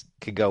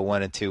 could go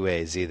one of two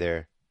ways.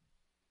 Either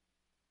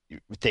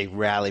they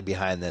rally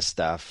behind this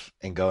stuff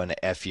and go into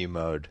FU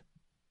mode,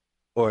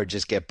 or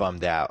just get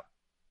bummed out.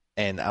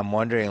 And I'm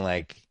wondering,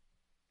 like,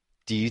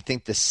 do you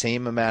think the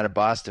same amount of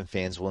Boston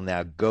fans will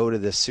now go to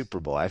the Super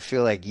Bowl? I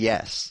feel like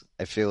yes.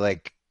 I feel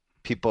like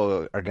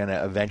people are going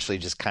to eventually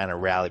just kind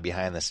of rally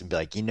behind this and be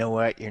like, you know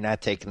what, you're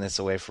not taking this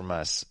away from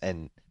us.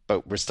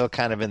 But we're still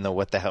kind of in the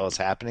what the hell is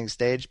happening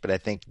stage. But I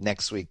think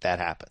next week that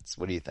happens.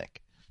 What do you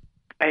think?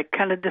 I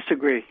kind of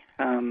disagree.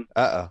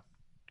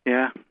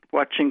 Yeah,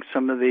 watching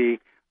some of the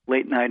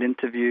late night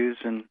interviews,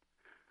 and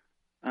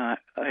I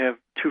have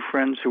two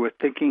friends who are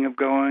thinking of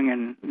going,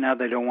 and now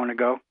they don't want to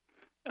go.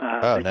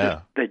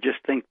 They just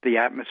think the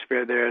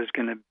atmosphere there is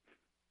going to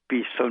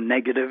be so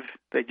negative.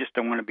 They just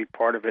don't want to be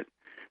part of it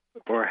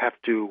or have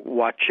to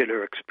watch it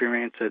or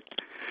experience it.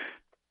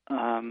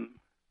 Oh,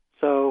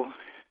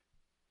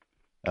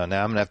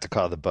 now I'm going to have to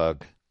call the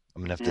bug.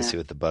 I'm going to have to see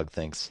what the bug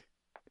thinks.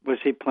 Was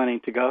he planning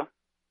to go?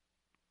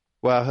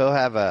 Well, he'll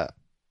have I'll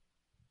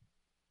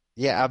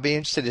be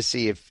interested to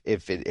see if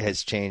it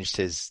has changed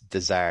his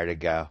desire to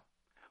go.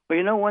 Well,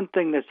 you know, one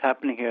thing that's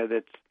happening here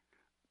that's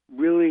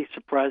really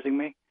surprising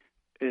me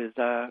is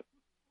when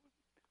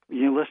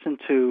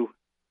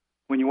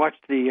you watch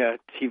the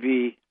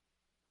TV,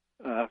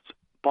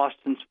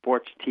 Boston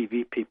sports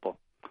TV people,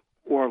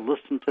 or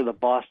listen to the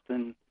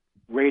Boston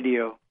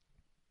radio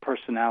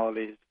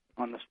personalities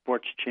on the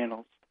sports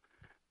channels,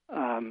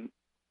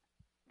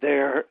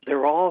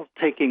 they're all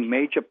taking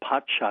major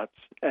pot shots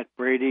at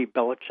Brady,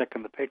 Belichick,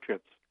 and the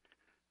Patriots,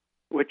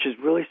 which is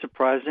really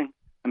surprising.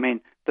 I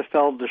mean, the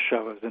Felder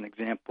Show is an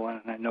example,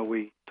 and I know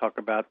we talk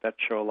about that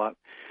show a lot.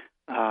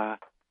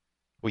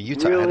 Well, you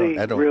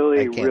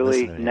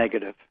really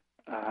negative.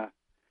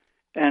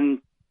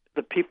 And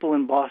the people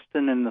in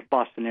Boston and the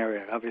Boston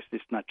area, obviously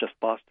it's not just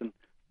Boston,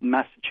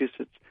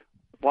 Massachusetts,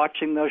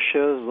 watching those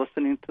shows,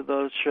 listening to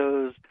those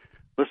shows,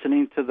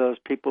 listening to those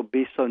people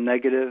be so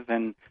negative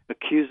and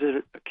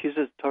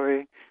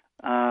accusatory,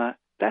 that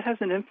has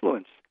an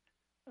influence.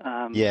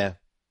 Yeah.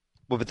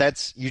 Well,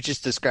 but you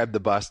just described the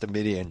Boston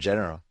media in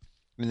general.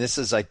 I mean, this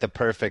is like the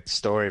perfect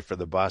story for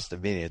the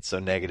Boston media. It's so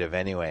negative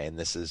anyway, and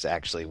this is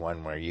actually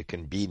one where you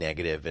can be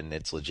negative and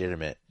it's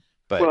legitimate.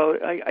 But well,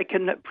 I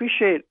can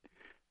appreciate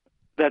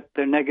that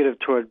they're negative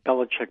toward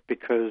Belichick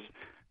because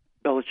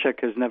Belichick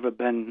has never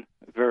been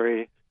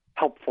very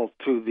helpful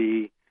to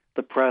the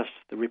press,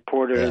 the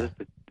reporters,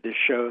 the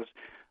shows.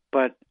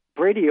 But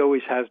Brady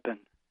always has been.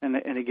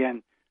 And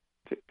again,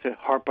 to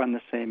harp on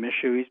the same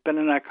issue, he's been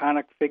an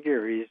iconic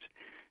figure.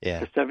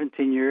 For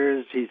 17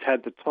 years, he's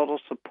had the total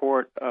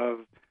support of,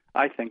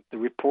 I think, the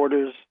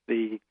reporters,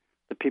 the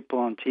people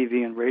on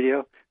TV and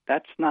radio.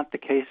 That's not the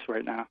case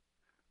right now.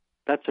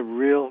 That's a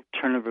real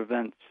turn of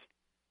events.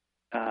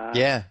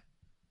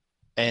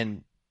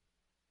 And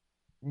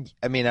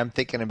I mean, I'm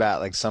thinking about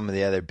like some of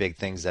the other big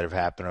things that have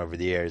happened over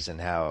the years and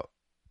how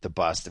the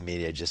Boston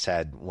media just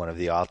had one of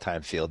the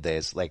all-time field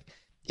days. Like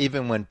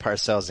even when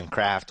Parcells and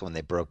Kraft, when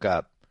they broke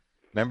up,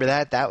 remember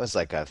that? That was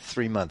like a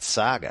 3-month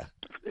saga.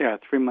 Yeah,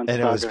 3 months.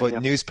 And it was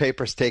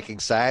newspapers taking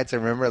sides. I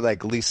remember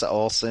like Lisa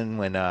Olson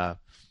when the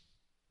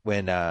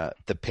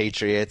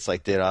Patriots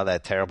like did all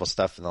that terrible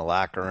stuff in the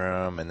locker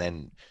room, and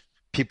then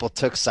people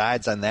took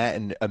sides on that,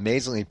 and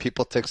amazingly,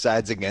 people took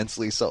sides against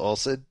Lisa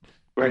Olson.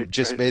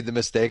 Made the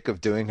mistake of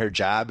doing her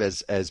job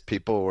as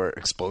people were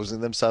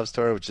exposing themselves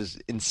to her, which is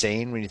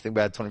insane when you think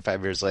about it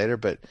 25 years later.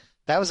 But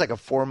that was like a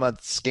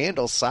 4-month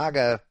scandal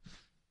saga.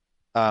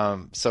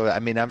 So, I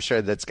mean, I'm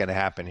sure that's going to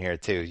happen here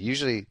too.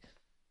 Usually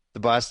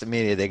the Boston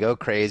media, they go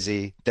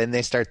crazy, then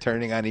they start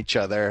turning on each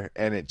other,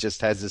 and it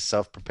just has this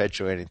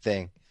self-perpetuating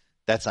thing.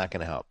 That's not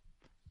going to help.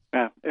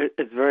 Yeah,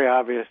 it's very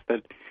obvious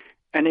that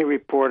any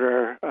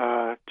reporter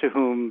to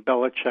whom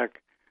Belichick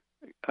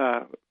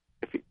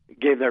if he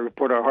gave that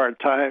reporter a hard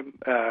time,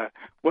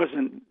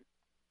 wasn't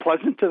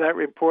pleasant to that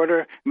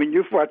reporter. I mean,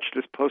 you've watched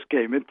his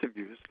post-game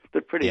interviews.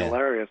 They're pretty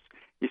hilarious.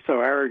 He's so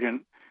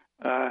arrogant.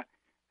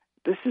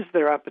 This is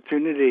their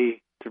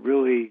opportunity to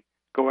really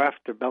go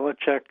after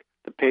Belichick,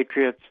 the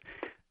Patriots,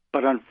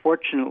 but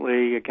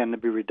unfortunately, again, to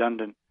be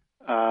redundant,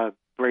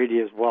 Brady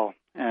as well.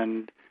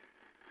 And,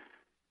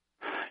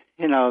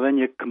 then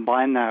you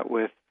combine that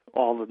with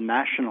all the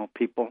national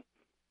people,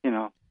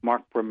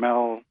 Mark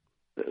Brumell,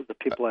 the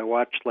people I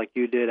watched like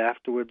you did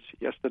afterwards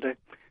yesterday.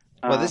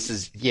 Well, it's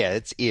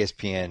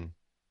ESPN.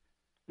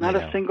 Not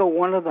a single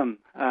one of them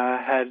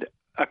had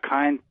a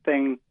kind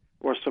thing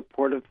or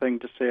supportive thing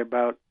to say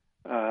about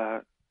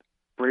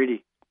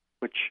Brady,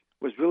 which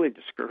was really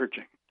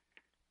discouraging.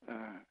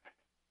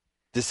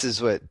 This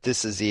is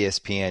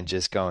ESPN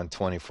just going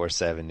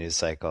 24/7 news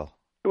cycle.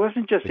 It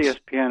wasn't just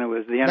ESPN; it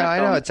was the NFL, I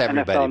know it's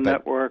everybody, NFL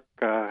Network.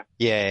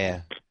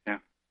 Yeah. Yeah.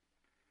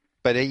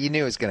 But you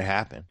knew it was going to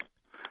happen.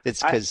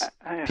 It's because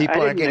I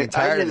people are getting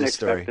tired of didn't this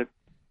story. expect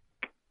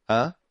it.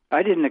 Huh?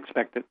 I didn't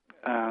expect it.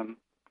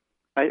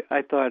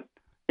 I thought,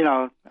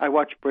 I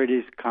watched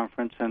Brady's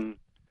conference, and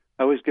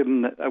I would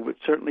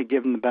certainly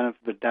give him the benefit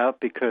of the doubt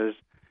because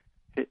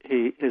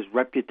his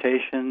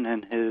reputation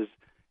and his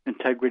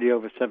integrity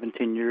over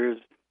 17 years,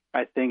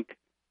 I think,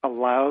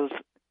 allows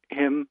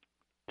him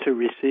to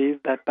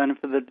receive that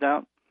benefit of the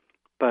doubt.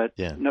 But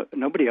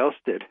nobody else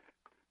did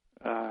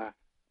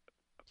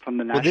from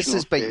the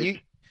national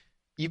stage.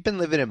 You've been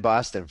living in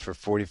Boston for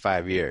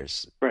 45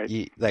 years.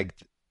 Right.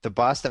 The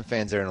Boston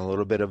fans are in a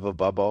little bit of a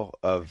bubble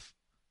of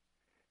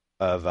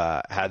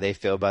how they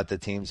feel about the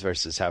teams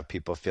versus how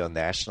people feel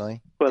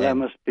nationally. Well, that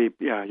must be,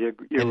 you're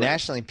right.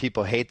 Nationally,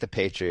 people hate the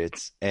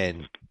Patriots,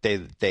 and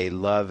they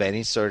love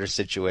any sort of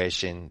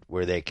situation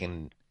where they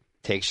can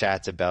take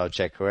shots at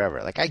Belichick,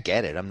 whoever. Like, I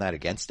get it. I'm not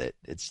against it.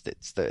 It's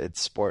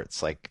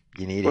sports. Like,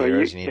 you need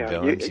heroes, you need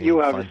villains, you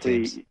need fun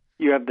teams.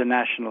 You have the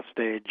national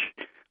stage.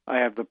 I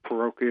have the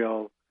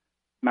parochial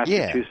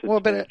Massachusetts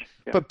stage.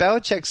 But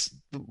Belichick's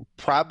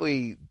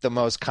probably the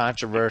most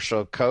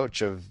controversial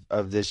coach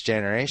of this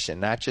generation,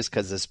 not just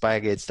because of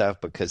Spygate stuff,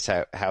 but because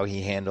how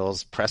he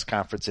handles press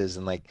conferences.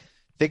 And, like,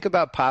 think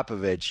about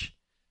Popovich,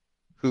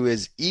 who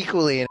is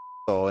equally an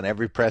asshole in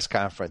every press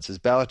conference as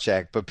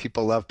Belichick, but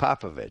people love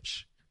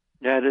Popovich.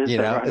 Yeah, it is.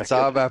 It's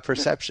all about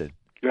perception.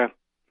 Yeah.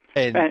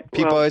 And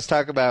people always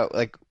talk about,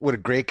 like, what a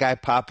great guy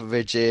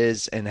Popovich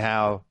is and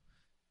how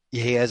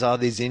he has all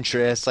these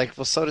interests. Like,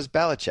 well, so does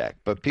Belichick,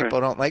 but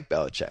people don't like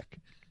Belichick.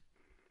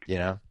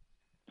 No,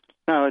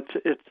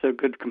 it's a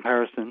good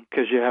comparison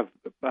because you have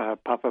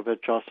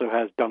Popovich also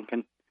has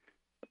Duncan,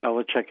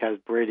 Belichick has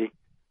Brady,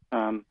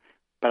 but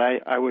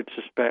I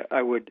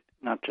would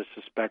not just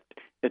suspect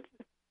it's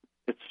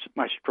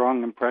my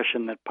strong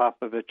impression that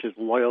Popovich's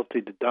loyalty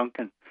to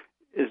Duncan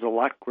is a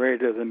lot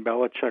greater than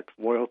Belichick's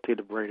loyalty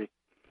to Brady,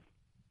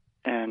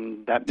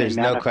 and that there's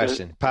no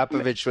question.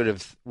 Popovich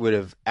would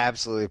have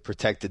absolutely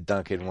protected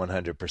Duncan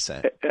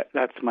 100%.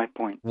 That's my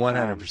point.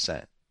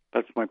 100%.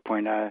 That's my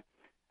point. I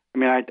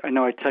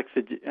know I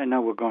texted you. I know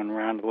we're going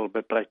around a little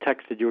bit, but I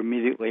texted you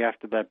immediately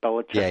after that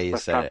Belichick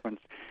press conference.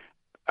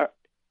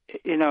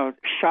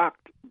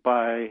 Shocked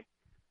by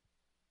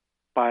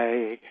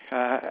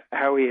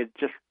how he had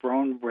just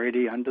thrown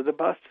Brady under the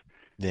bus.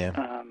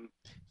 Yeah.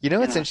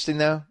 What's interesting,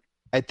 though?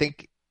 I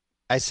think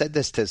I said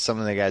this to some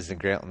of the guys in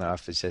the Grantland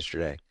office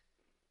yesterday.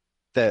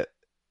 The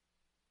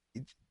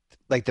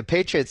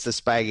Patriots, the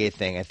Spygate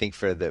thing, I think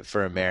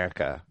for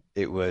America,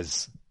 it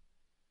was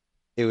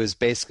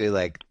basically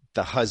like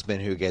the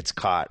husband who gets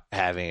caught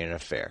having an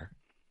affair,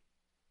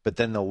 but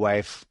then the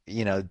wife,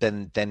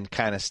 then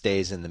kind of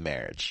stays in the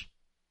marriage.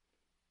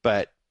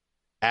 But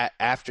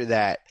after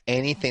that,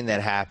 anything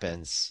that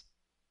happens,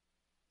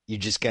 you're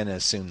just going to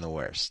assume the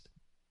worst.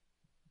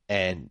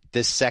 And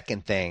this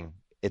second thing,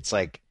 it's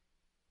like,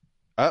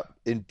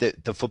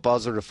 the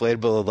footballs are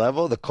deflatable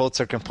level. The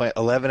Colts are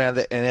 11 out of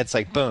it, and it's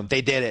like, boom,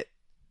 they did it.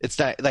 It's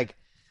not like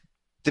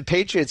the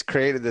Patriots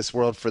created this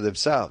world for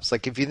themselves.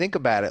 Like, if you think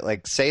about it,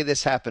 like, say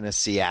this happened to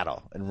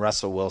Seattle and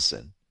Russell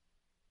Wilson,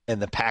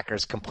 and the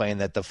Packers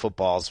complained that the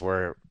footballs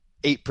were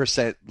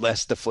 8%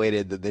 less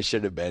deflated than they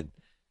should have been.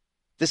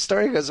 This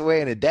story goes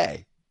away in a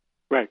day.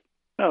 Right.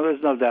 No,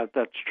 there's no doubt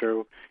that's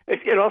true.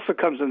 It also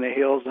comes in the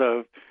heels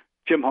of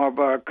Jim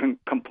Harbaugh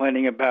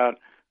complaining about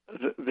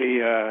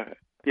the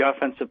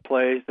offensive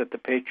plays that the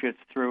Patriots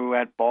threw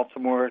at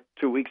Baltimore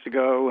 2 weeks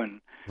ago,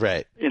 and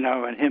right,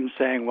 and him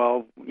saying,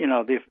 well,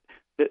 the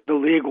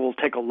league will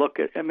take a look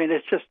at. I mean,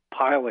 it's just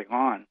piling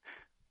on.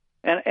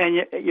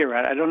 And you're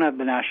right. I don't have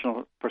the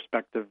national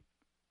perspective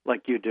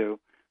like you do.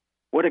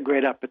 What a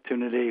great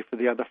opportunity for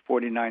the other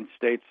 49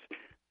 states,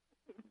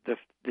 the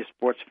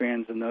sports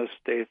fans in those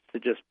states, to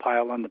just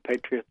pile on the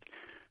Patriots.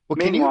 Well,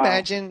 can you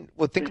imagine?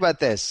 Well, think about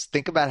this.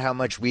 Think about how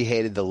much we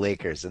hated the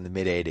Lakers in the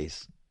mid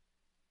 '80s.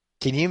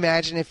 Can you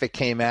imagine if it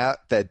came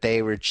out that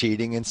they were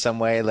cheating in some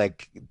way?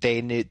 Like,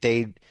 they knew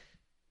the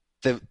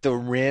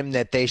rim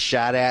that they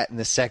shot at in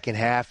the second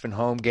half in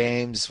home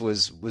games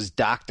was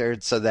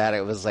doctored so that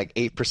it was like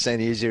 8%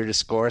 easier to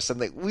score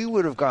something. We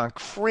would have gone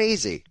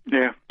crazy.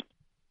 Yeah.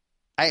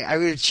 I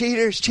would have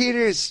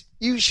cheaters.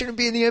 You shouldn't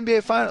be in the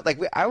NBA final. Like,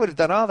 I would have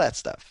done all that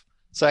stuff.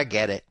 So I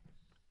get it.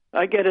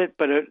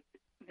 But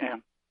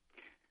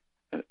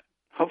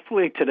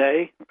hopefully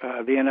today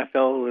the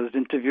NFL is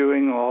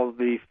interviewing all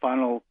the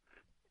final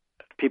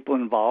people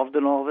involved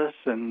in all this,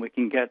 and we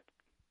can get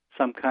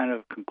some kind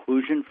of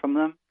conclusion from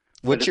them.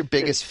 What's your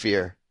biggest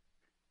fear?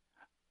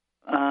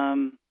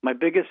 My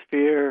biggest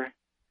fear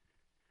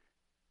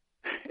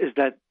is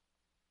that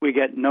we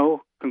get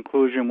no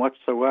conclusion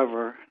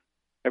whatsoever.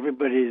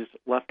 Everybody's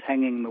left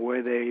hanging the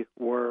way they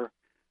were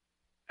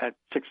at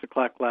 6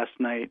 o'clock last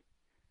night.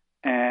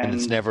 And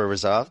it's never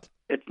resolved?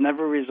 It's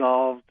never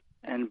resolved,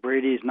 and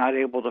Brady's not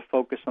able to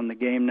focus on the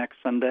game next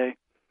Sunday.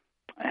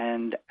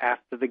 And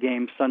after the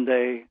game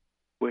Sunday,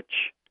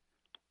 which,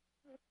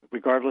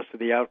 regardless of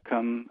the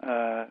outcome,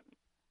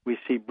 we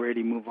see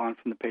Brady move on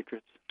from the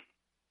Patriots.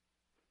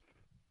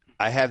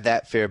 I have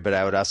that fear, but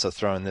I would also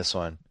throw in this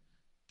one,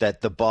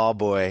 that the ball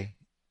boy,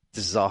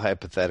 this is all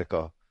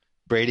hypothetical,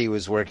 Brady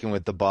was working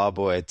with the ball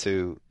boy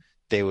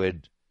they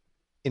would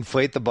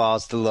inflate the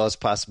balls to the lowest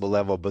possible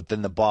level, but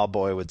then the ball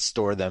boy would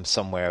store them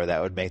somewhere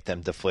that would make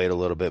them deflate a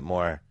little bit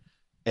more.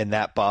 And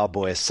that ball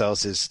boy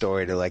sells his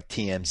story to like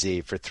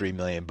TMZ for $3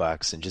 million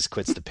and just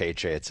quits the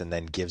Patriots and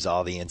then gives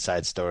all the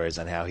inside stories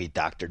on how he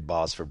doctored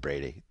balls for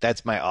Brady.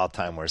 That's my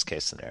all-time worst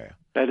case scenario.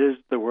 That is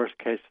the worst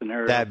case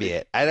scenario. That'd be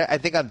it. I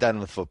think I'm done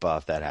with football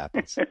if that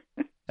happens.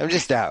 I'm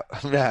just out.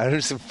 I'm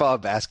just football,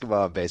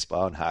 basketball, and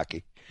baseball, and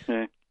hockey.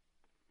 Yeah.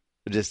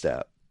 I'm just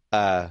out.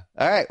 All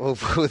right. Well,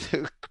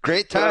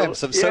 great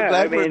times. I'm so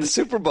glad we're in the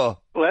Super Bowl.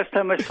 Last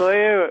time I saw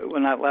you,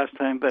 well, not last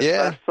time, but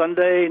last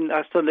Sunday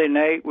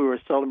night, we were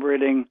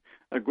celebrating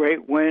a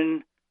great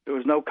win. There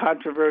was no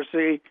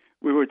controversy.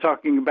 We were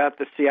talking about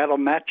the Seattle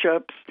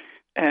matchups,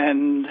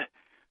 and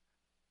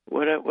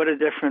what a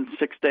difference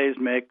 6 days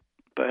make.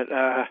 But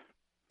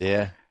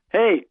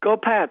hey, go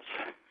Pats!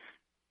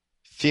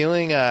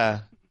 Feeling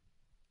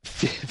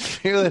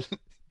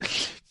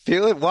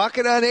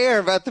walking on air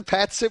about the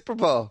Pats Super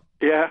Bowl.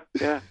 Yeah.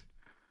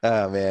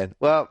 Oh man.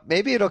 Well,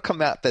 maybe it'll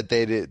come out that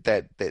they did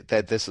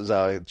that this was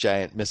a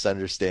giant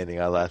misunderstanding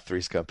on La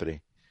Three's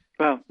company.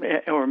 Well,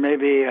 or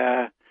maybe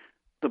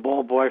the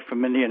ball boy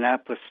from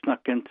Indianapolis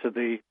snuck into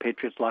the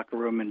Patriots locker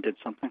room and did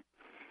something.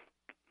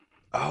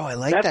 Oh, I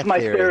like that. That's my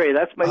theory.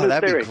 That's my new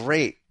that'd theory. Be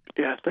great.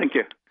 Yeah, thank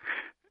you.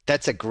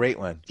 That's a great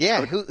one.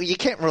 Yeah, you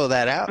can't rule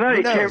that out. No,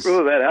 you can't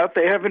rule that out.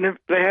 They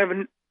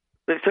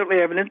certainly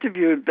haven't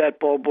interviewed that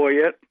ball boy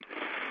yet.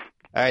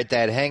 All right,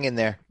 Dad, hang in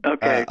there.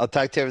 Okay. I'll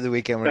talk to you over the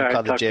weekend. We're going to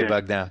call the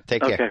J-Bug now.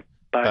 Take care. Okay,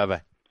 bye. Bye-bye.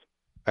 All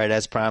right,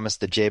 as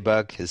promised, the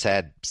J-Bug has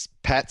had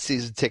Pat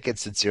season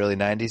tickets since the early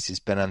 90s. He's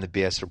been on the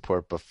BS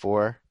Report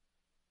before,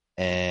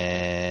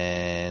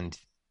 and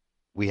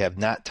we have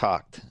not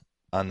talked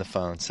on the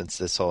phone since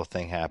this whole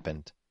thing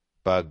happened.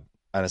 Bug,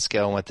 on a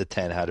scale of 1 to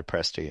 10, how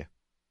depressed are you?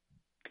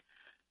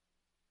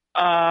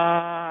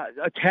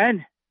 A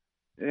 10.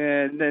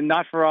 And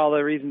not for all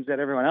the reasons that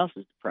everyone else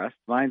is depressed.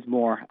 Mine's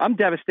more. I'm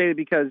devastated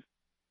because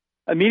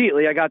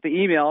immediately I got the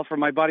email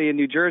from my buddy in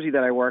New Jersey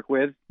that I work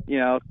with,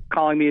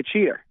 calling me a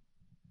cheater.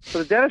 So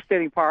the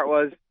devastating part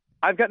was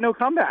I've got no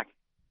comeback.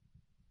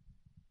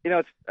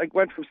 I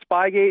went from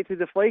Spygate to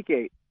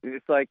Deflategate.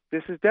 It's like,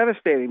 this is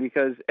devastating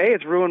because, A,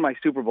 it's ruined my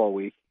Super Bowl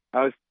week.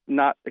 I was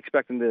not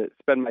expecting to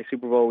spend my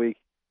Super Bowl week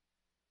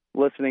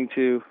listening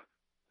to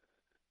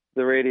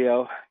the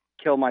radio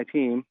kill my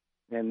team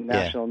and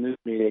national news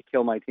media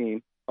kill my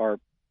team, or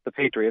the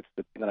Patriots,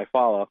 the team that I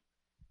follow.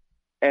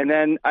 And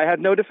then I had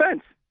no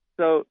defense.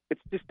 So it's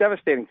just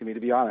devastating to me, to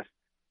be honest.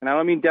 And I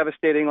don't mean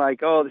devastating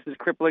like, oh, this is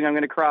crippling, I'm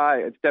going to cry.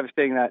 It's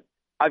devastating that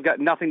I've got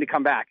nothing to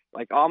come back.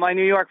 Like all my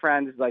New York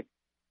friends, like,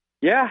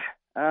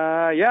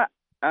 well,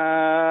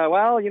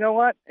 you know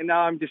what? And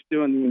now I'm just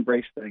doing the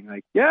embrace thing.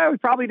 Like, yeah, we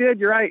probably did.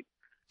 You're right.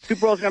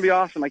 Super Bowl's going to be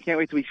awesome. I can't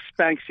wait till we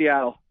spank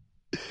Seattle.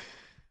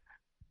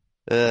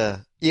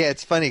 Yeah,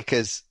 it's funny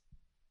because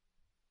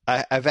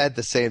I've had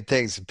the same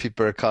things. And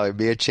people are calling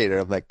me a cheater.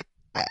 I'm like,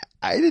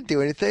 I didn't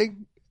do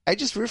anything. I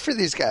just root for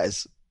these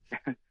guys.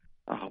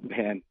 Oh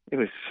man, it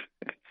was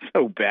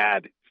so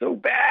bad, so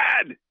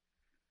bad.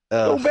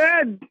 So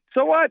bad.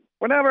 So what?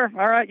 Whatever.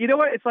 All right. You know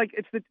what? It's like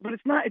but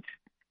it's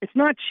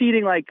not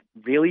cheating like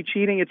really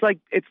cheating. It's like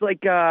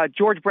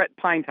George Brett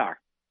pine tar.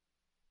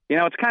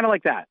 It's kind of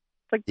like that.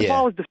 It's like the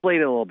ball is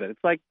deflated a little bit.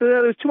 It's like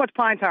there's too much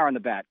pine tar on the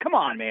bat. Come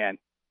on, man.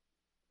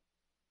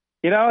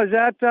 Is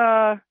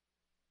that?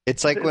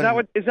 It's like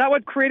is that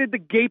what created the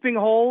gaping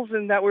holes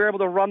and that we were able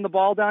to run the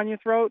ball down your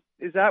throat?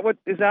 Is that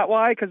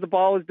why? Because the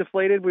ball was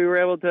deflated, we were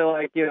able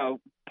to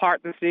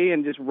part the sea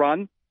and just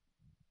run.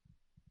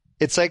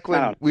 It's like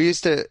when we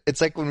used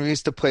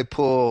to play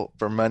pool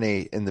for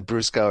money in the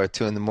Brusco at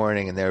 2 a.m,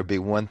 and there would be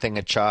one thing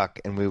of chalk,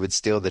 and we would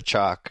steal the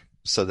chalk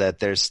so that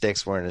their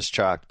sticks weren't as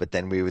chalked, but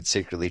then we would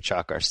secretly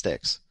chalk our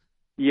sticks.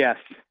 Yes,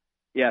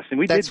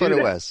 and that's what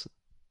it was.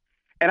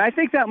 And I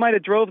think that might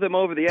have drove them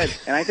over the edge.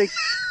 And I think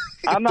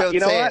I'm not.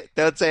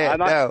 Don't say it.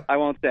 No, I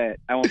won't say it.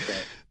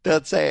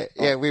 Don't say it.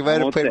 Yeah, we might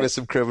have played with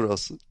some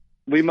criminals.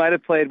 We might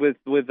have played with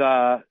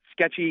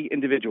sketchy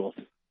individuals.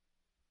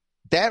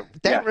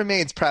 That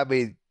remains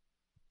probably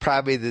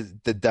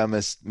the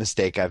dumbest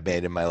mistake I've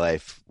made in my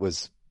life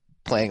was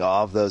playing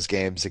all of those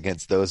games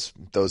against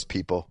those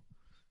people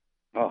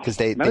because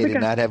they did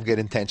not have good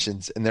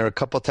intentions. And there were a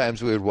couple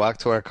times we would walk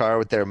to our car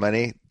with their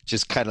money,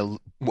 just kind of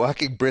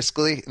walking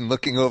briskly and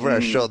looking over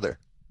our shoulder.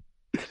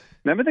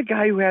 Remember the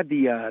guy who had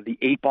the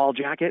 8-ball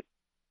jacket?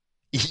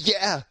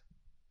 Yeah.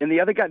 And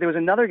there was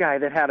another guy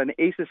that had an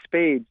ace of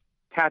spades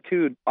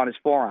tattooed on his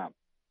forearm.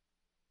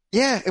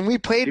 Yeah, and we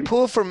played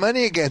pool for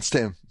money against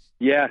him.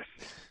 Yes.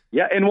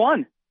 Yeah, and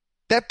won.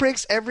 That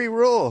breaks every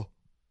rule.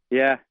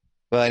 Yeah.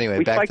 Well,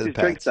 anyway, back to the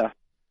Pats. Drink stuff.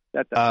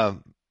 That's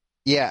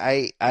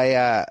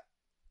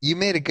you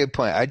made a good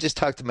point. I just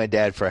talked to my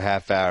dad for a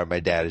half hour. My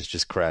dad is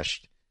just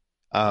crushed.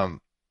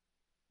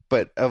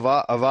 But of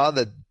all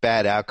the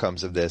bad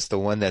outcomes of this, the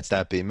one that's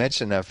not being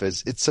mentioned enough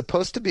is it's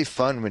supposed to be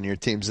fun when your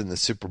team's in the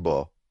Super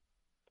Bowl.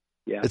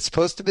 Yeah. It's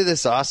supposed to be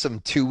this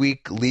awesome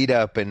 2-week lead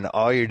up, and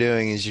all you're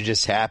doing is you're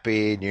just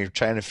happy and you're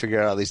trying to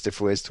figure out all these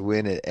different ways to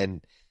win it,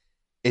 and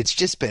it's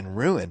just been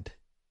ruined.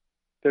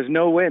 There's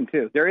no win,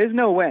 too. There is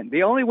no win.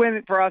 The only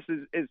win for us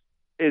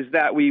is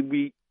that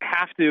we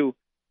have to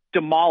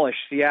demolish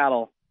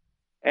Seattle,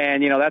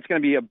 and that's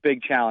going to be a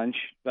big challenge,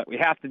 but we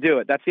have to do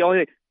it. That's the only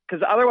thing,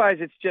 because otherwise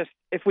it's just,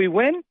 if we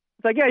win,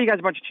 it's like, yeah, you guys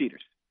are a bunch of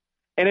cheaters.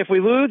 And if we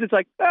lose, it's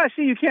like,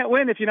 see, you can't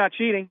win if you're not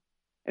cheating.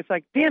 It's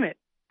like, damn it.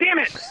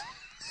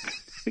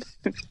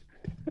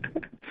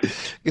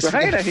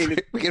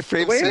 Right? We can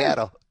frame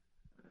Seattle.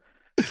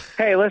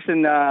 Hey,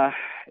 listen,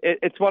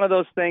 it's one of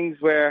those things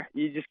where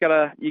you just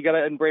gotta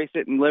embrace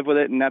it and live with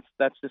it, and that's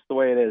just the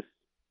way it is.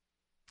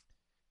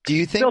 Do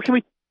you think,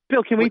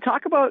 Bill, can we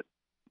talk about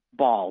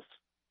balls?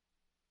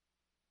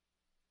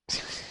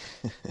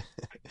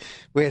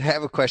 Wait, I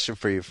have a question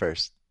for you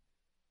first.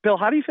 Bill,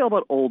 how do you feel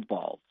about old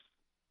balls?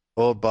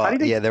 Old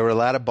ball. Yeah, there were a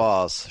lot of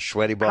balls,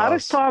 sweaty balls. How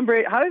does Tom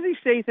Brady? How does he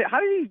say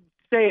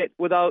it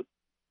without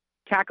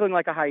cackling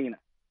like a hyena?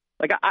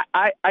 Like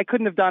I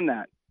couldn't have done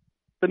that.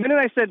 The minute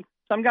I said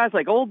some guys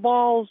like old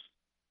balls,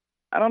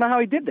 I don't know how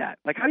he did that.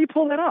 Like, how do you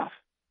pull that off?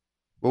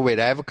 Well, wait,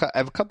 I have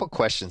a couple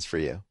questions for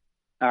you.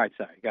 All right,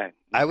 sorry. Go ahead.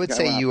 I would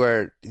say you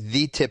are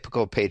the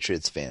typical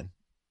Patriots fan.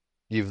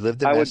 You've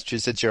lived in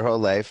Massachusetts your whole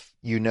life.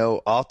 You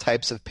know all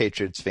types of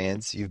Patriots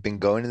fans. You've been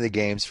going to the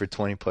games for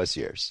 20-plus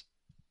years.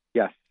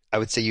 Yes. I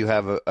would say you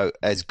have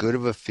as good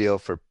of a feel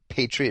for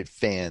Patriot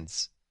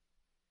fans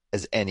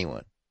as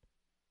anyone.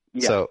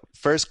 Yes. So,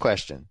 first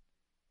question.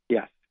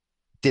 Yes.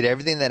 Did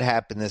everything that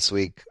happened this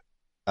week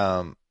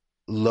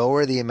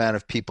lower the amount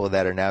of people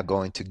that are now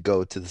going to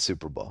go to the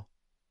Super Bowl?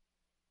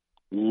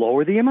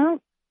 Lower the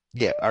amount?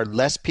 Yeah. Are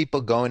less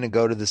people going to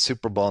go to the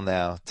Super Bowl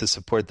now to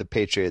support the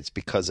Patriots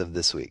because of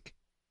this week?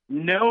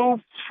 No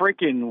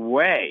freaking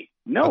way.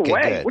 No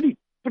way. Good.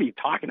 What are you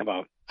talking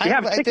about? I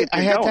have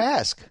to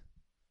ask.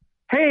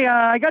 Hey,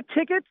 I got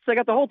tickets. I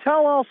got the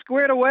hotel all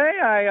squared away.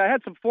 I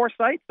had some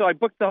foresight, so I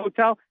booked the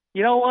hotel.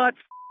 You know what?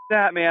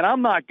 That, man.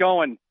 I'm not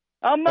going.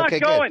 I'm not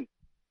going. Good.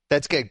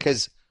 That's good,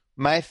 because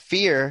my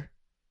fear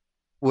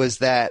was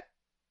that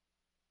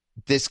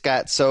this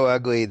got so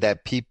ugly that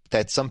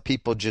some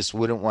people just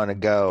wouldn't want to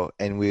go,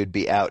 and we would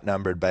be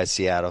outnumbered by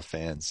Seattle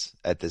fans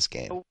at this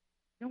game.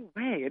 No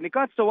way. And it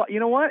got so, you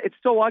know what? It's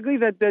so ugly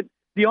that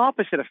the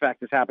opposite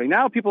effect is happening.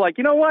 Now people are like,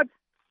 you know what?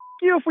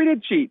 You if we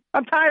did cheat.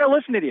 I'm tired of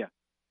listening to you.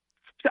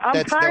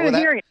 I'm tired of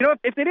hearing it. You know,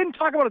 if they didn't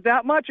talk about it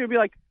that much, it would be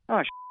like,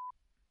 oh,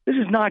 this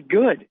is not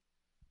good.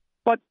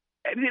 But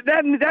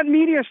that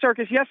media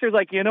circus yesterday was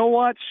like, you know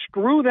what?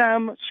 Screw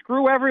them.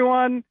 Screw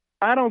everyone.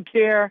 I don't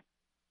care.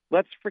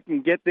 Let's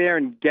freaking get there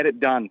and get it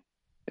done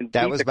and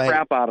beat the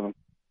crap out of them.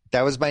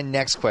 That was my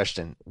next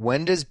question.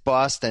 When does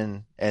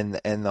Boston and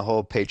the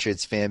whole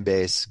Patriots fan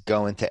base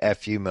go into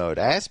FU mode?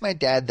 I asked my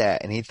dad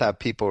that, and he thought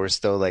people were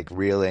still like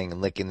reeling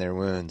and licking their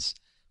wounds.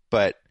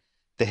 But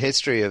the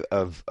history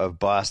of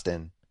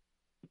Boston,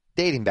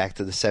 dating back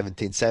to the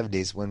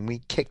 1770s, when we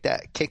kicked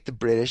the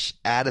British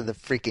out of the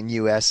freaking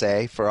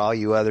USA, for all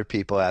you other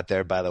people out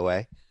there, by the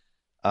way,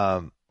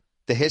 the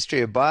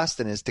history of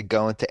Boston is to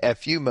go into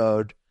FU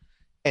mode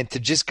and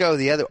to just go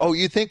the other. Oh,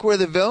 you think we're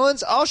the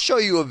villains? I'll show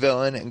you a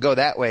villain, and go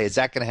that way. Is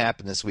that going to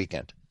happen this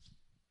weekend?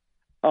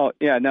 Oh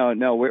yeah, no.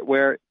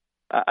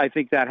 I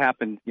think that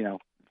happened.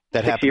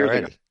 That happened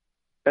already. Ago.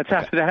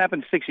 That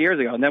happened 6 years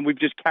ago, and then we've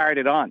just carried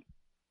it on.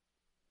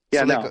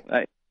 Yeah, so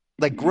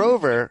like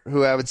Grover,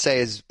 who I would say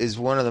is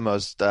one of the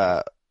most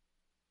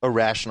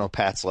irrational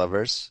Pats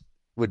lovers,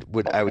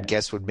 would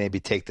guess would maybe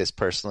take this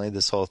personally.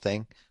 This whole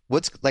thing.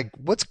 What's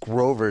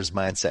Grover's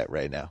mindset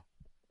right now?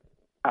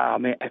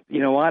 Man, you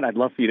know what? I'd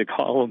love for you to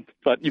call him,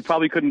 but you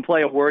probably couldn't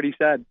play a word he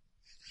said.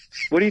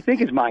 What do you think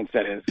his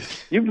mindset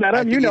is? You've met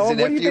him. You know him.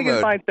 What do you think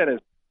his mindset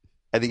is?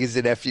 I think he's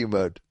in FU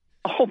mode.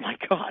 Oh, my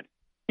God.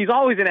 He's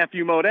always in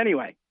FU mode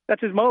anyway.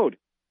 That's his mode.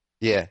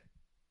 Yeah.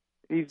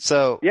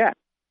 So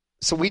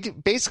we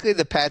basically,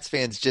 the Pats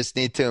fans just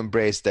need to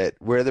embrace that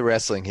we're the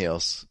wrestling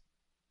heels.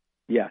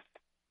 Yes.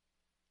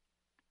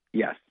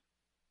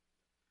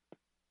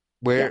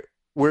 We're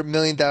 $1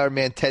 Million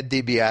Man Ted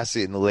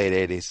DiBiase in the late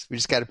 80s. We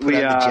just got to put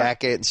on the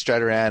jacket and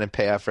strut around and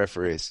pay off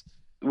referees.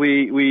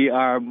 We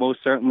are most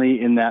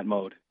certainly in that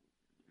mode.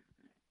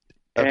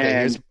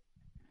 Okay,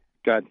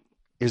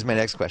 here's my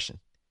next question.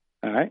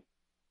 All right.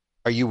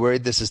 Are you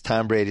worried this is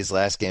Tom Brady's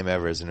last game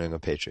ever as a New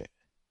England Patriot?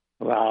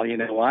 Well, you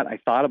know what? I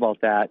thought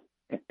about that.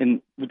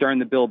 And during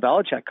the Bill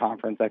Belichick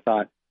conference, I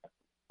thought,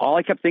 all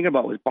I kept thinking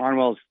about was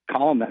Barnwell's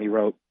column that he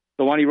wrote.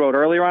 The one he wrote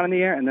earlier on in the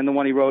year, and then the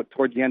one he wrote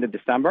towards the end of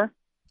December.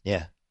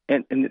 Yeah.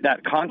 And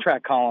that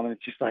contract column, and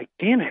it's just like,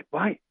 damn it,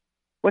 why?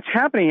 What's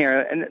happening here?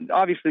 And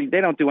obviously,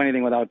 they don't do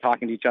anything without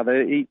talking to each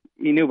other. He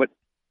knew, but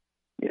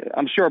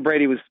I'm sure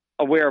Brady was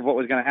aware of what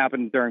was going to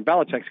happen during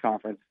Belichick's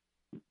conference.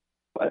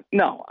 But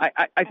no,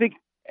 I think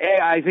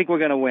we're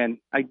going to win.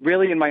 I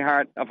really, in my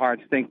heart of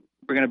hearts, think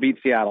we're going to beat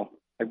Seattle.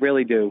 I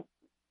really do.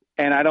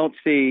 And I don't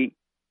see,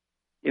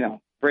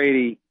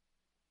 Brady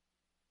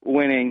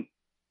winning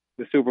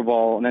the Super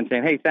Bowl and then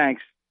saying, hey,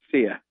 thanks,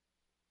 see ya.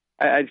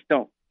 I just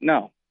don't.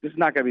 no, this is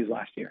not going to be his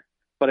last year.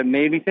 But it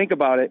made me think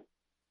about it.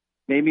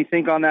 Made me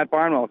think on that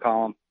Barnwell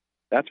column.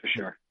 That's for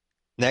sure.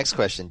 Next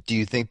question. Do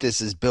you think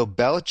this is Bill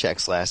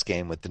Belichick's last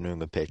game with the New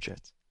England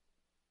Patriots?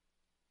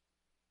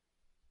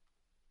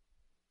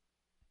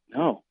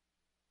 No.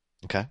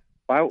 Okay.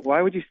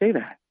 Why would you say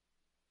that?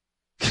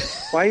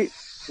 Why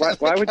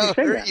would you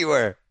say that? You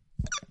were.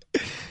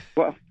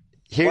 Well,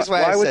 here's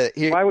why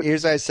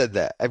I said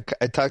that.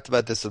 I talked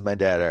about this with my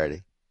dad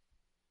already.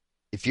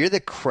 If you're the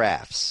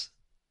Crafts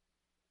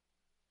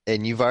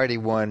and you've already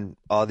won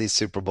all these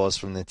Super Bowls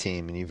from the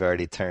team and you've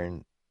already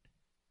turned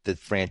the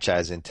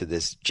franchise into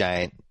this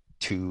giant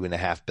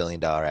 $2.5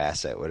 billion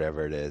asset,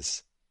 whatever it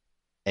is,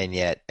 and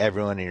yet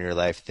everyone in your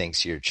life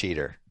thinks you're a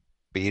cheater,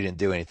 but you didn't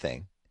do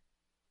anything.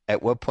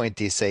 At what point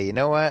do you say, you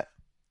know what?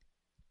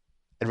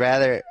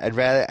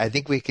 I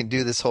think we can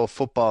do this whole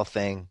football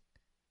thing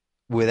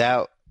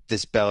without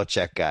this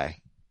Belichick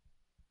guy.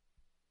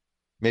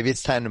 Maybe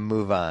it's time to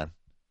move on.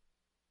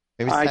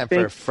 Maybe it's time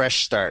for a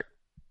fresh start.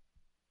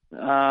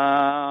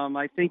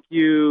 I think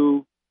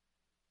you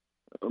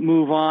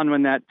move on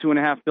when that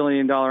 $2.5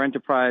 billion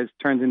enterprise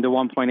turns into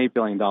 $1.8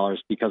 billion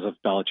because of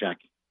Belichick.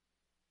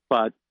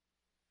 But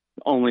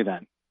only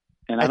then.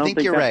 And I don't think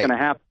that's going to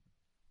happen.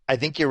 I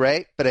think you're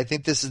right, but I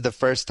think this is the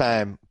first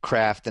time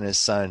Kraft and his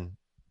son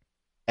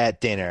at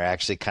dinner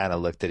actually kind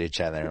of looked at each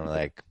other and were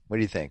like, what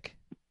do you think?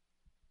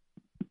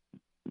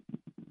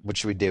 What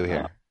should we do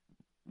here?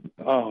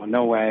 Oh,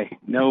 no way.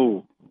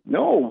 No.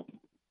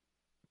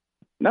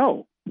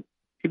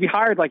 He'd be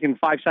hired like in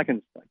 5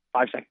 seconds. Like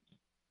 5 seconds.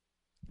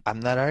 I'm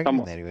not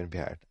arguing that he wouldn't be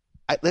hired.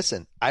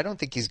 Listen, I don't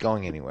think he's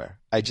going anywhere.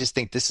 I just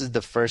think this is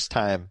the first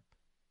time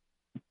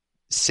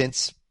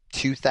since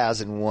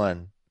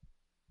 2001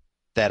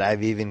 that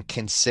I've even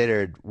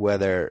considered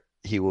whether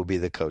he will be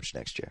the coach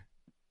next year.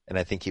 And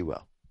I think he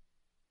will.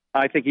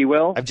 I think he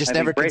will. I've just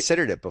never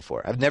considered it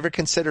before. I've never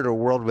considered a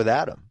world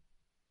without him.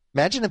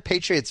 Imagine a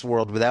Patriots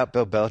world without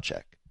Bill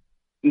Belichick.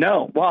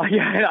 No. Well,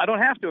 yeah, I don't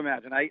have to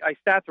imagine. I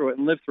sat through it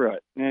and lived through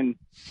it. And,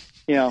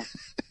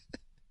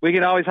 we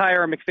can always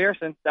hire a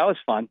McPherson. That was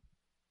fun.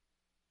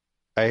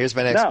 All right, here's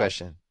my next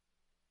question.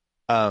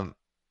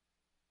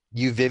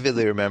 You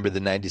vividly remember the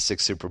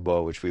 96 Super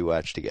Bowl, which we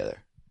watched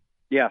together.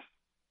 Yes.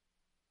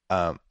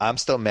 I'm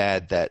still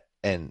mad at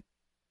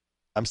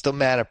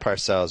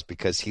Parcells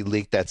because he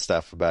leaked that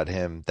stuff about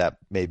him that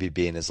maybe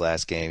being his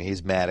last game.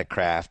 He's mad at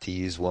Kraft. He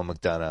used Will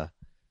McDonough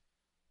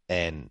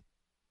and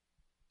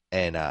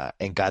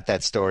got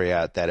that story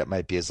out that it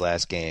might be his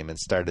last game and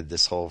started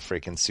this whole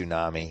freaking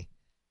tsunami.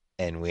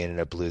 And we ended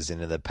up losing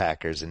to the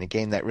Packers in a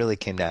game that really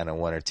came down to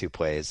one or two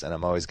plays. And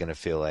I'm always going to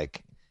feel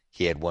like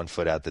he had 1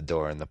 foot out the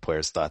door and the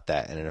players thought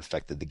that and it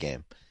affected the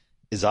game.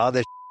 Is all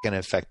this going to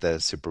affect the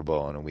Super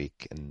Bowl in a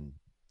week and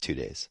 2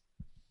 days?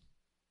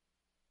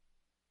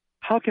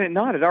 How can it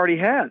not? It already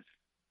has.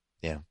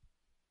 Yeah.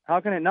 How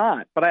can it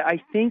not? But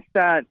I think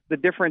that the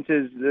difference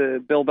is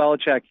Bill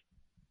Belichick.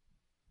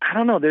 I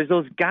don't know. There's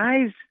those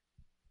guys,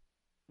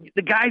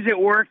 the guys at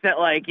work that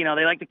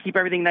they like to keep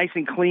everything nice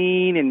and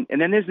clean.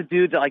 And then there's the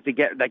dudes that like to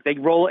get, they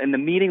roll in the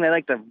meeting. They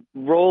like to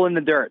roll in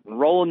the dirt and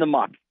roll in the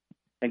muck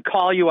and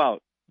call you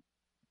out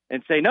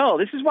and say, no,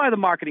 this is why the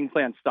marketing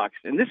plan sucks.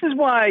 And this is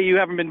why you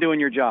haven't been doing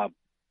your job.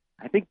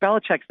 I think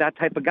Belichick's that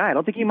type of guy. I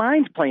don't think he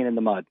minds playing in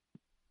the mud.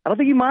 I don't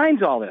think he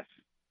minds all this.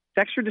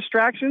 Extra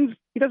distractions.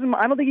 I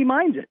don't think he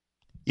minds it.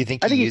 You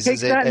think I think he uses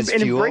takes it that as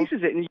and fuel?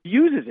 embraces it and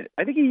uses it.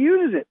 I think he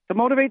uses it to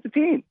motivate the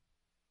team.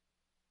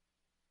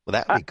 Well,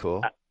 that would be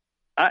cool.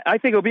 I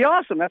think it would be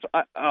awesome.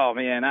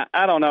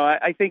 I don't know.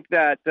 I think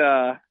that,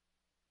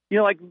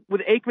 like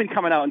with Aikman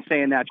coming out and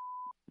saying that,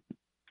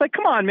 it's like,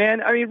 come on,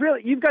 man. I mean,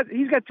 really, he's got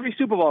 3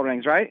 Super Bowl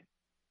rings, right?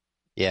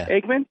 Yeah.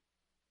 Aikman.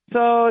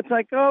 So it's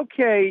like,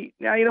 okay,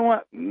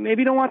 now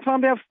maybe you don't want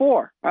Tom to have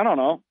 4. I don't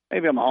know.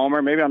 Maybe I'm a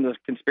homer. Maybe I'm this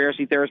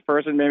conspiracy theorist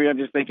person. Maybe I'm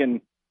just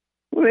thinking,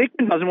 well,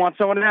 Aikman doesn't want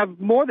someone to have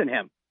more than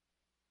him.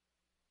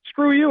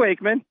 Screw you,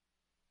 Aikman.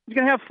 He's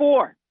going to have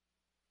 4.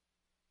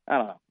 I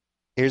don't know.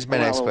 Here's my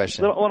next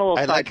question.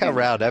 I like how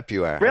riled up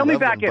you are. Reel me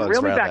back in.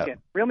 Reel me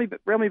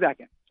back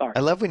in. Sorry.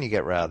 I love when you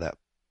get riled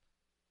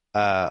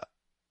up.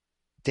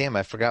 Damn,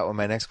 I forgot what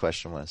my next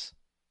question was.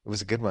 It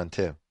was a good one,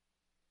 too.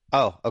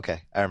 Oh,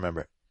 okay. I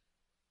remember it.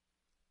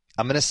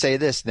 I'm going to say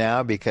this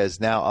now because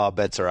now all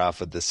bets are off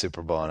with the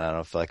Super Bowl, and I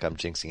don't feel like I'm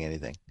jinxing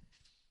anything.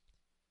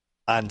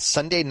 On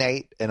Sunday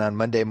night and on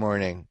Monday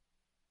morning,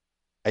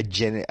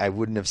 I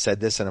wouldn't have said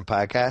this in a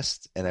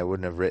podcast, and I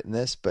wouldn't have written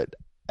this, but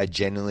I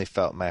genuinely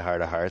felt in my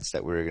heart of hearts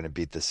that we were going to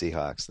beat the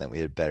Seahawks and that we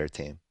had a better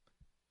team.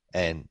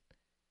 And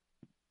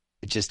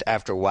just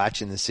after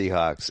watching the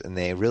Seahawks, and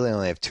they really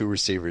only have 2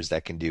 receivers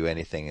that can do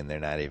anything, and they're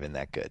not even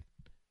that good,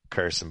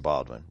 Curse and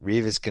Baldwin.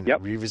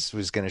 Revis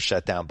was going to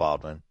shut down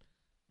Baldwin.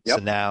 Yep.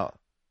 So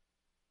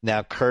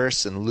now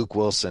Curse and Luke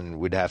Wilson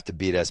would have to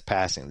beat us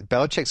passing.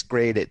 Belichick's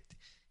great at,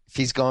 if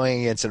he's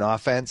going against an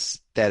offense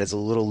that is a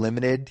little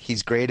limited,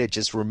 he's great at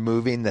just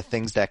removing the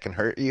things that can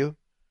hurt you.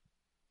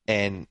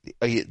 And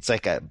it's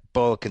like a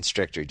boa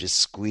constrictor. It just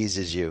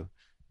squeezes you,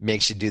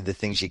 makes you do the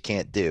things you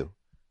can't do.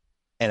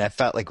 And I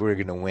felt like we were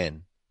going to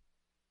win.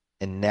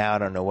 and now I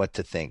don't know what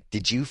to think.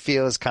 Did you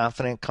feel as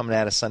confident coming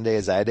out of Sunday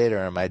as I did, or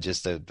am I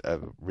just a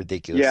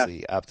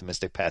ridiculously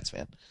optimistic Pats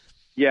fan?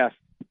 Yes.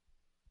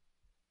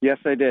 Yes,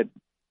 I did.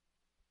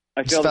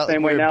 I feel the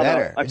same way now,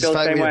 though. I feel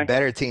the same way. A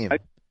better team.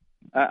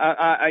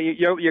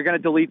 You're going to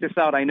delete this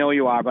out. I know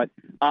you are, but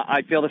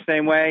I feel the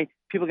same way.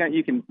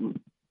 You can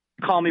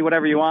call me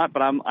whatever you want,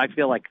 but I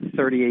feel like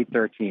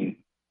 38-13.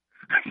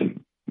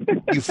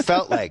 You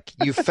felt like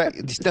you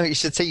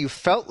should say you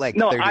felt like.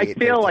 No, I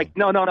feel like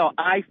no.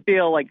 I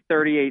feel like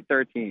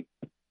 38-13.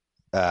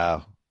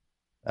 Oh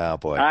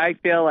boy. I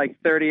feel like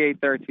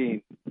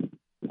 38-13.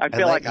 I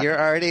feel like you're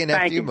already in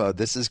FU mode.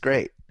 This is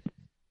great.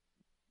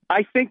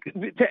 I think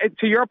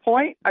to your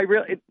point,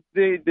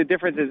 the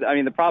difference is, I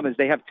mean, the problem is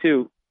they have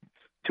two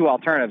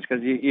alternatives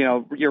because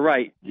you're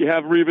right. You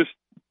have Revis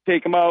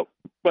take him out,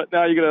 but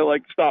now you're gonna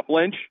stop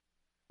Lynch,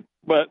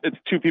 but it's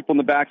two people in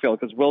the backfield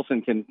because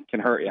Wilson can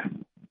hurt you.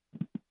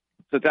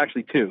 So it's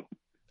actually two.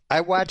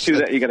 I watched two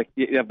that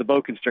you have the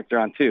boa constrictor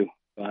on too,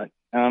 but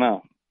I don't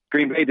know.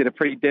 Green Bay did a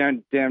pretty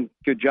damn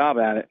good job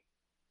at it.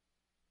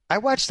 I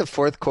watched the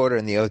fourth quarter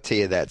in the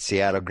OT of that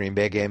Seattle Green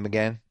Bay game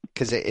again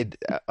because it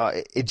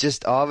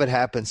just all of it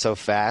happened so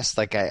fast.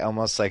 Like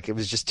it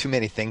was just too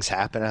many things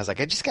happened. I was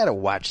like, I just got to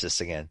watch this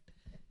again.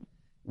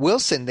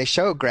 Wilson, they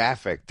show a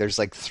graphic. There's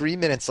 3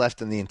 minutes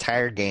left in the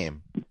entire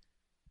game,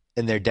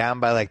 and they're down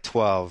by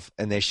 12,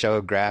 and they show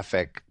a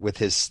graphic with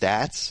his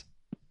stats,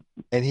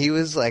 and he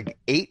was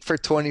 8 for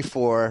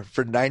 24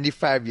 for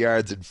 95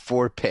 yards and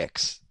 4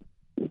 picks.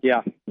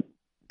 Yeah.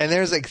 And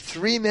there's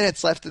 3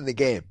 minutes left in the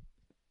game.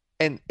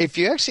 And if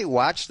you actually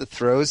watch the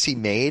throws he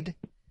made,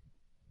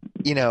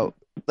 he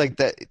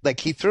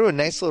threw a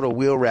nice little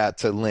wheel route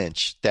to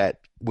Lynch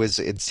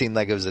it seemed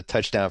like it was a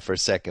touchdown for a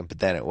second, but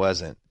then it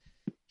wasn't.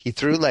 He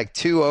threw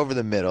 2 over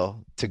the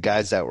middle to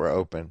guys that were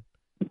open.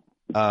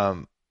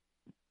 Then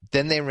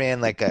they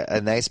ran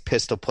a nice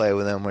pistol play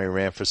with him where he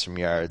ran for some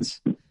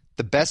yards.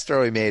 The best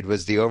throw he made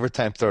was the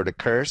overtime throw to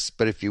Curse,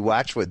 but if you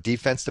watch what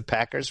defense the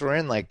Packers were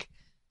in,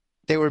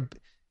 they were –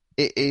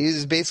 it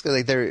was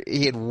basically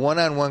he had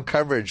one-on-one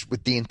coverage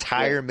with the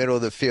entire middle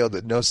of the field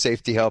with no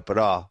safety help at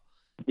all.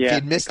 Yeah,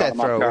 if he'd missed that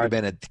throw, it would have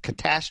been a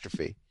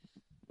catastrophe.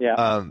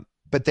 Yeah.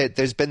 But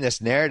there's been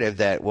this narrative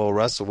that,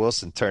 Russell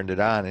Wilson turned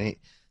it on. And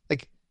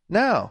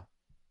no.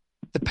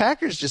 The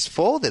Packers just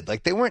folded.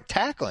 They weren't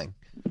tackling.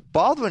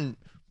 Baldwin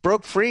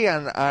broke free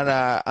on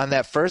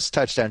that first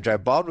touchdown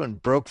drive. Baldwin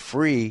broke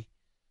free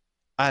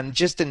on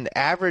just an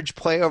average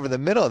play over the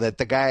middle that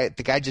the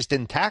guy just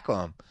didn't tackle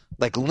him.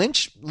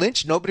 Lynch,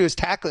 nobody was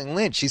tackling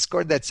Lynch. He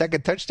scored that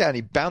second touchdown.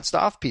 He bounced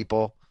off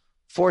people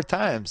 4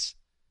 times.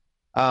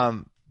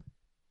 I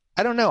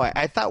don't know.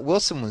 I thought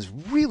Wilson was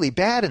really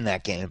bad in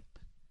that game.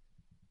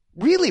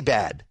 Really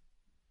bad.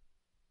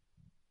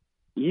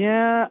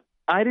 Yeah,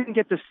 I didn't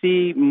get to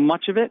see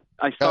much of it.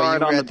 I saw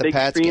it on the big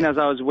screen as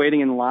I was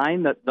waiting in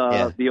line,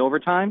 the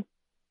overtime,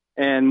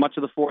 and much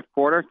of the fourth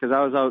quarter because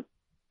I was out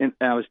and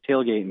I was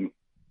tailgating.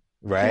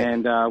 Right.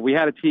 And we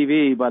had a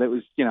TV, but it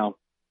was,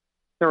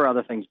 there were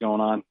other things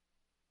going on.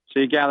 So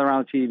you gather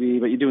around the TV,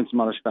 but you're doing some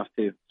other stuff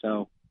too.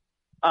 So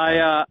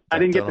I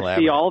didn't get to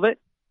see all of it.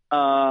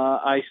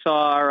 I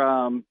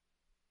saw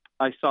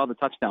the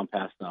touchdown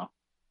pass though.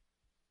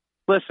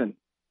 Listen,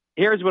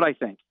 here's what I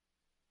think.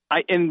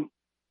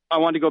 I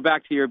want to go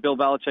back to your Bill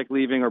Belichick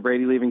leaving or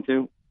Brady leaving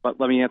too, but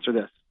let me answer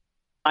this.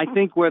 I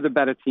think we're the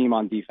better team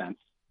on defense.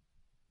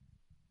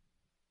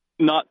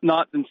 Not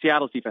in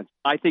Seattle's defense.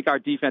 I think our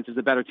defense is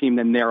a better team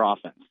than their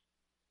offense.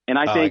 And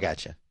I think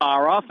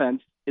our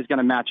offense is going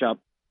to match up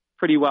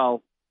pretty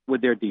well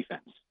with their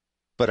defense.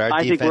 But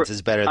our defense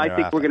is better than their offense.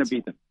 I think we're going to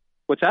beat them.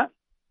 What's that?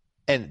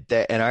 And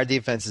our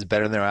defense is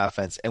better than their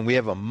offense, and we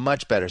have a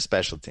much better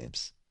special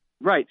teams.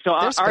 Right. So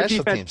our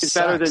defense is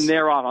better than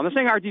their offense. I'm not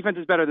saying our defense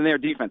is better than their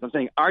defense. I'm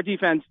saying our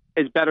defense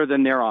is better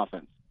than their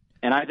offense.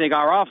 And I think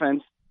our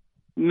offense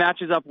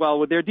matches up well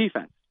with their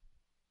defense.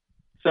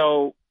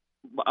 So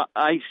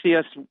I see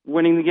us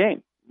winning the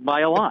game by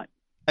a lot.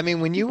 I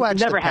mean, when you watch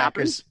the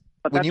Packers,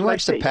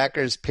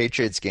 Packers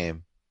Patriots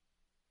game,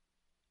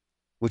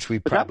 which we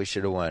probably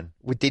should have won,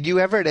 did you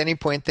ever at any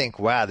point think,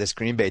 wow, this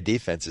Green Bay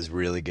defense is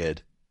really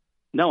good?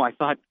 No, I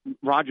thought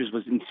Rodgers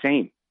was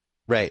insane.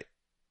 Right.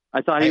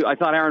 I thought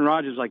Aaron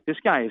Rodgers, this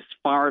guy is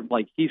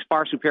he's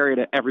far superior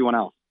to everyone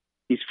else.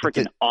 He's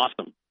freaking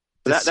awesome.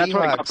 That's what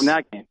I got from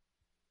that game.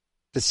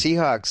 The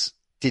Seahawks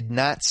did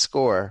not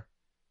score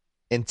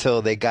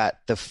until they got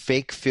the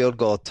fake field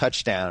goal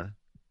touchdown,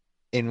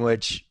 in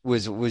which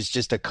was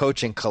just a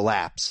coaching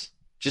collapse,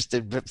 just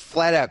a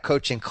flat out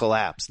coaching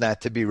collapse,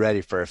 not to be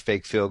ready for a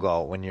fake field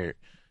goal when you're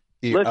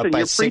up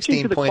by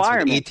 16 points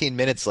with 18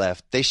 minutes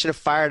left. They should have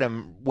fired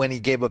him when he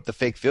gave up the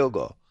fake field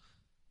goal.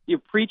 You're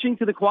preaching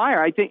to the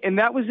choir, I think, and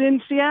that was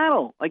in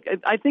Seattle.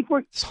 I think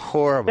it's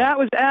horrible. That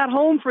was at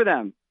home for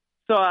them.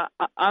 So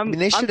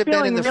they should have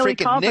been in the really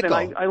freaking confident.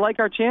 nickel. I like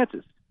our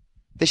chances.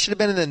 They should have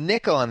been in the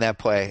nickel on that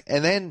play,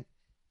 and then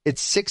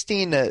it's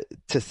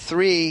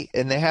 16-3,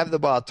 and they have the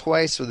ball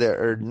twice or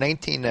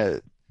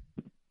 19-10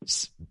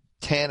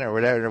 or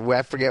whatever.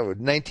 I forget,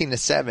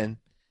 19-7,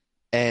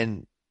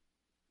 and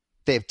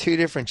they have two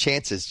different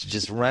chances to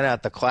just run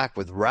out the clock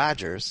with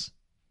Rodgers.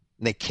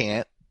 And they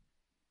can't.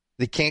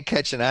 They can't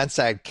catch an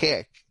onside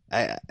kick.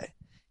 I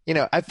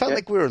felt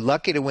like we were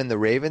lucky to win the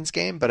Ravens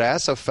game, but I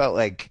also felt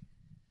like,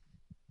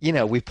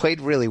 we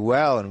played really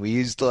well and we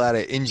used a lot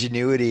of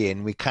ingenuity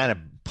and we kind of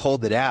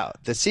pulled it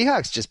out. The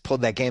Seahawks just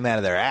pulled that game out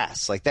of their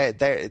ass. Like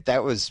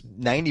that was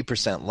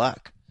 90%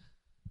 luck.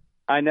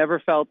 I never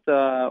felt,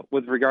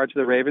 with regard to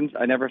the Ravens,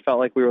 I never felt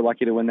like we were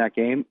lucky to win that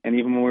game. And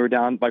even when we were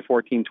down by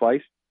 14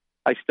 twice,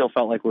 I still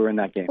felt like we were in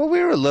that game. Well,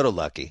 we were a little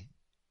lucky.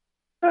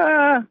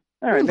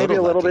 All right, maybe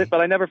a little bit, but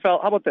I never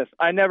felt. How about this?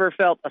 I never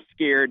felt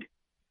scared.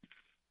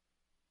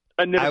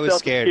 I was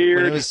scared.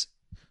 When it was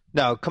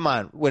no, come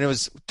on. When it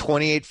was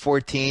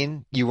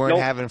 28-14, you weren't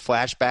having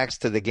flashbacks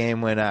to the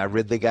game when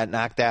Ridley got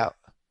knocked out.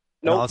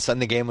 And all of a sudden,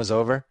 the game was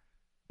over.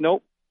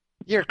 Nope.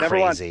 You're never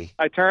crazy. Once.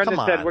 I turned and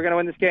said, "We're going to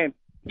win this game."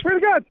 Swear to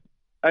God,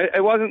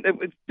 it wasn't.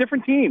 It's a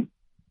different team.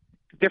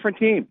 Different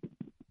team.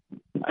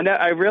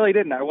 I really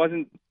didn't. I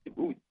wasn't.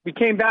 We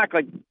came back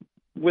like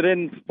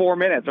within 4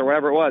 minutes or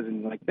whatever it was,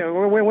 and like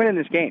we're winning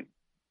this game.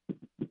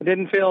 It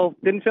didn't feel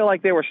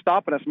like they were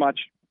stopping us much.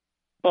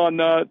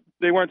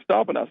 They weren't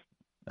stopping us.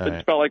 All it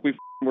just felt like we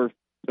were.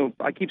 So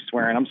I keep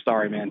swearing. I'm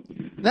sorry, man.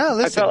 No,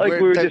 listen. I felt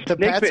like we were just the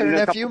Pats are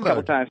in FU a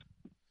couple times.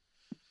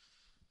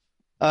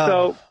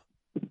 All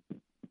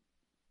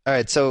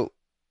right. So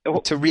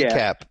to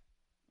recap,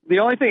 the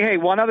only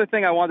thing. One other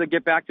thing I wanted to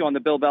get back to on the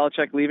Bill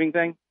Belichick leaving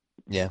thing.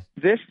 Yeah.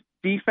 This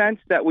defense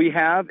that we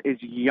have is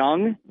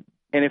young.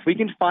 And if we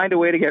can find a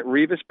way to get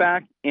Revis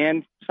back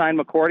and sign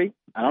McCourty,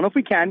 I don't know if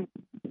we can,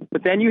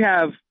 but then you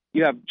have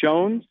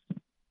Jones,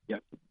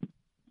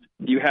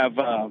 you have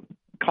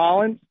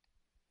Collins,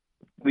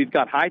 we've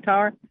got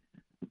Hightower,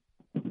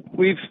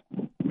 we've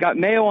got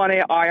Mayo on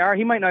IR.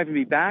 He might not even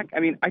be back. I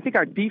mean, I think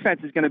our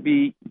defense is going to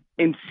be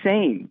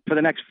insane for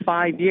the next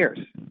 5 years,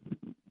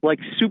 like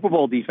Super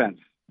Bowl defense.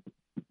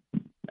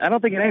 I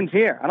don't think it ends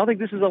here. I don't think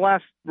this is the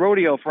last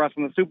rodeo for us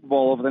in the Super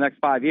Bowl over the next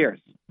 5 years.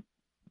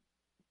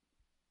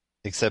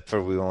 Except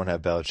for we won't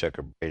have Belichick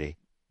or Brady.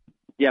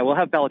 Yeah, we'll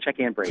have Belichick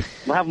and Brady.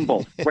 We'll have them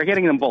both. We're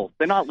getting them both.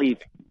 They're not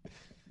leaving.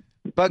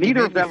 Bucky,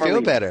 neither of them feel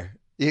are better.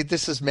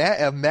 This is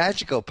a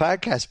magical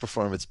podcast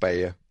performance by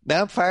you.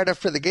 Now I'm fired up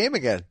for the game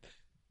again.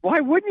 Why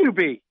wouldn't you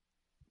be?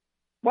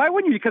 Why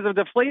wouldn't you? Because of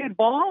a deflated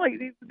ball? Like,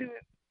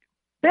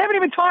 they haven't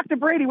even talked to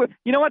Brady.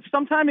 You know what?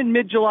 Sometime in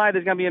mid-July,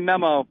 there's going to be a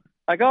memo.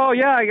 Like, oh,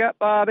 yeah,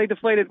 they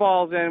deflated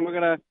balls, and we're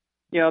going to,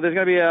 there's going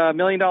to be $1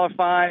 million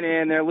fine,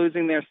 and they're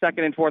losing their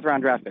second and fourth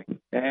round draft pick.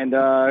 And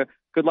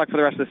good luck for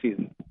the rest of the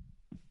season.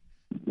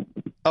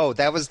 Oh,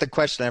 that was the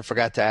question I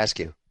forgot to ask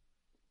you.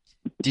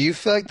 Do you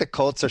feel like the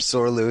Colts are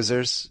sore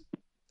losers?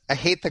 I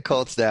hate the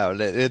Colts now.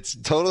 It's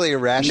totally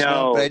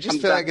irrational, but I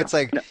just feel like it's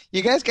like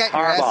you guys got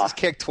your asses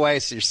kicked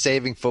twice. You're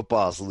saving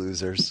footballs,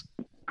 losers.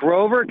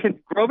 Grover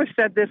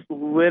said this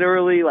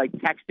literally, like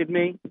texted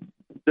me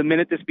the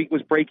minute this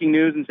was breaking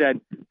news and said,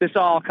 this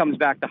all comes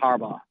back to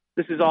Harbaugh.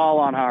 This is all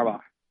on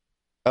Harbaugh.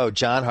 Oh,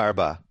 John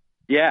Harbaugh.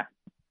 Yeah.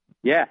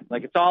 Yeah.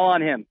 Like it's all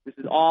on him. This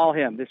is all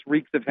him. This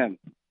reeks of him.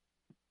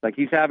 Like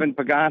he's having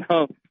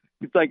Pagano.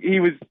 It's like he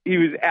was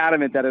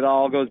adamant that it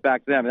all goes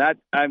back to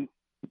them.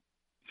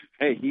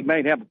 Hey, he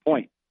might have a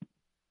point.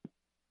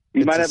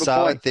 It's a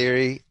solid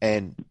theory,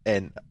 and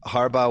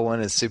Harbaugh won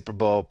his Super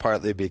Bowl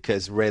partly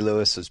because Ray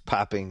Lewis was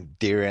popping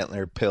deer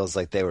antler pills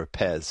like they were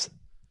Pez.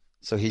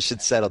 So he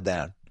should settle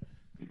down.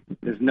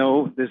 There's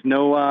no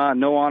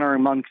honor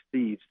amongst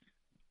thieves.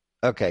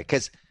 Okay,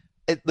 because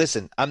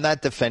listen, I'm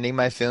not defending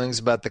my feelings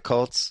about the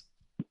Colts.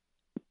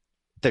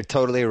 They're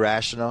totally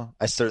irrational.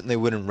 I certainly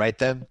wouldn't write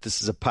them.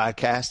 This is a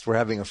podcast. We're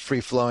having a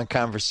free-flowing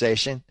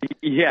conversation.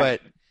 Yeah.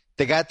 But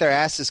they got their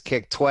asses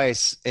kicked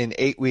twice in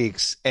 8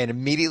 weeks, and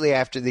immediately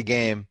after the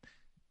game,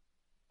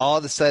 all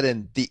of a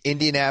sudden, the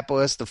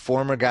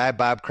former guy,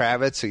 Bob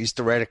Kravitz, who used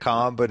to write a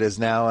column but is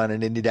now on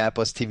an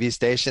Indianapolis TV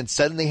station,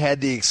 suddenly had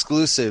the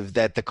exclusive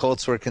that the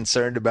Colts were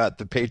concerned about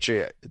the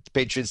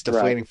Patriots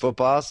deflating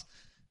footballs.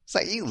 It's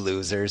like, you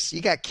losers.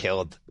 You got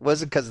killed. It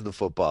wasn't because of the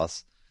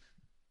footballs.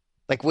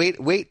 Like,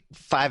 wait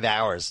 5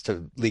 hours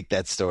to leak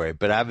that story.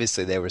 But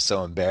obviously they were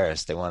so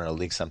embarrassed they wanted to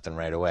leak something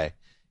right away.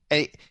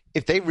 And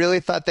if they really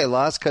thought they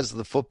lost because of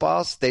the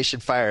footballs, they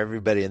should fire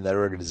everybody in that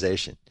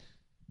organization.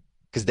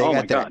 Because they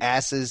got their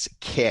asses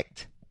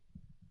kicked.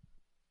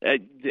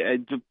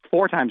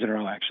 4 times in a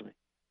row, actually.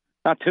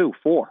 Not 2,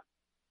 4.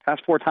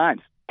 Past 4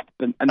 times.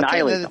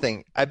 Annihilate another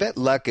thing. I bet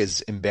Luck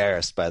is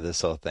embarrassed by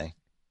this whole thing.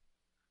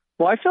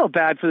 Well, I felt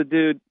bad for the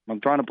dude. I'm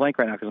drawing a blank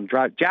right now because I'm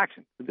driving.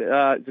 Jackson. Who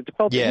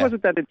was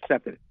it that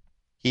intercepted it?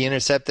 He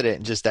intercepted it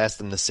and just asked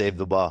them to save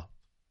the ball.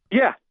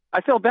 Yeah.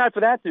 I feel bad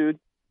for that dude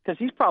because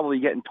he's probably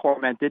getting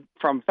tormented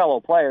from fellow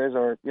players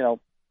or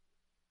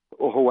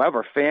or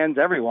whoever, fans,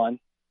 everyone.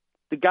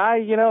 The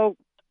guy,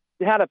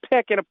 had a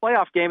pick in a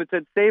playoff game and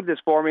said, save this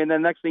for me. And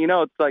then next thing you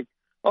know, it's like,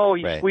 oh,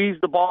 he squeezed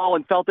the ball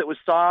and felt it was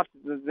soft.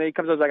 And then he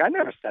comes out like, I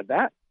never said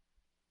that.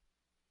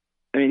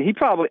 I mean,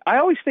 I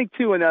always think,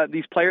 too, when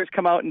these players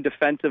come out in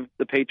defense of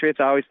the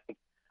Patriots, I always think,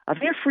 are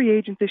they a free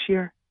agent this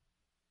year?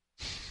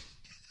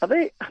 Are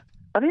they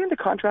Are they under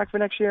contract for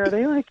next year? Are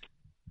they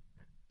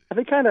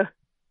kind of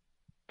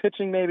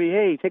pitching maybe,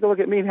 hey, take a look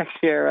at me next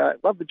year.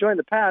 I'd love to join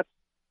the Pats.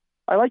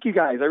 I like you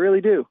guys. I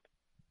really do.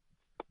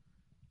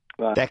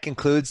 That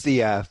concludes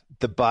the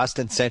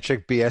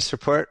Boston-centric BS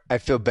report. I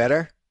feel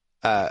better.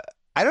 I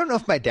don't know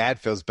if my dad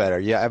feels better.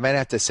 Yeah, I might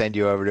have to send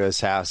you over to his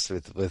house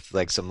with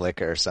like some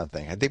liquor or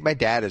something. I think my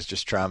dad is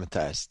just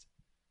traumatized.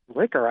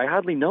 Liquor? I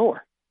hardly know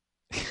her.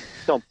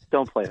 Don't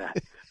play that.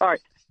 All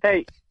right.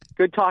 Hey,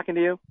 good talking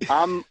to you.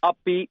 I'm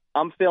upbeat.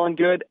 I'm feeling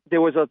good.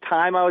 There was a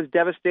time I was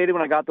devastated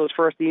when I got those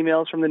first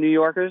emails from the New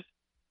Yorkers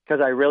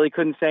because I really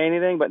couldn't say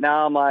anything. But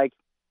now I'm like,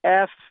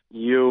 F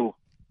you.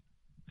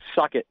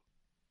 Suck it.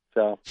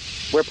 So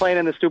we're playing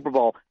in the Super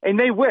Bowl. And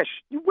you wish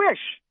you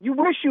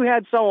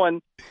had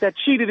someone that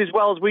cheated as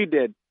well as we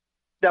did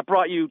that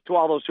brought you to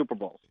all those Super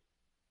Bowls.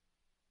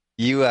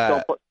 You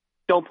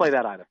don't play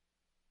that either.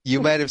 You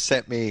might have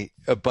sent me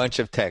a bunch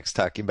of texts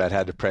talking about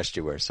how depressed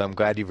you were, so I'm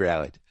glad you've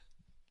rallied.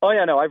 Oh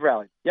yeah, no, I've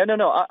rallied. Yeah,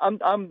 no,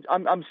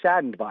 I'm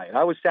saddened by it.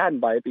 I was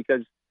saddened by it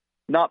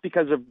not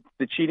because of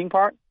the cheating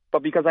part,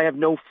 but because I have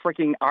no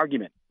freaking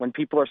argument when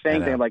people are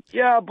saying things like,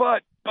 yeah,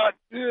 but.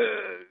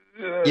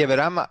 Yeah, but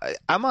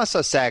I'm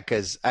also sad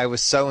because I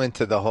was so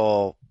into the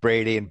whole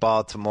Brady in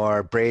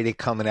Baltimore, Brady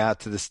coming out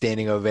to the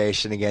standing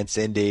ovation against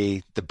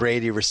Indy, the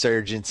Brady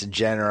resurgence in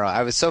general.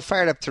 I was so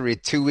fired up to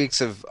read 2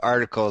 weeks of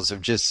articles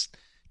of just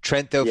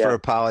Trent Dilfer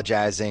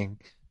apologizing,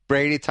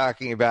 Brady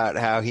talking about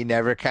how he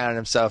never counted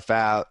himself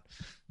out,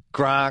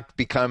 Gronk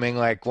becoming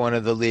like one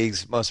of the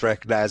league's most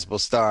recognizable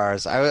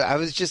stars. I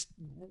was just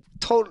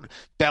total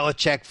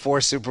Belichick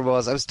 4 Super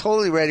Bowls. I was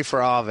totally ready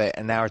for all of it,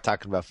 and now we're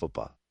talking about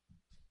football.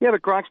 Yeah,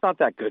 but Gronk's not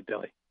that good,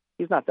 Billy.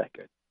 He's not that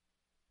good.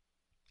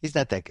 He's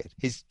not that good.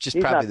 He's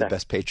probably the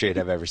best Patriot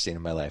I've ever seen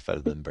in my life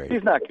other than Brady.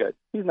 He's not good.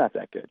 He's not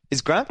that good.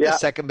 Is Gronk the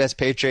second best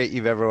Patriot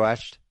you've ever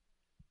watched?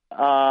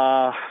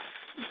 I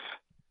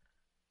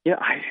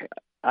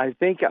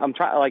think I'm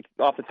trying, like,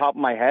 off the top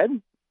of my head.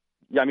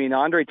 I mean,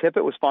 Andre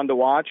Tippett was fun to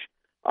watch.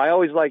 I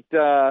always liked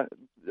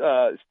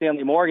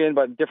Stanley Morgan,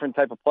 but different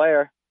type of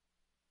player.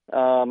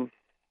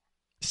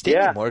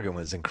 Stanley Morgan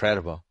was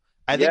incredible.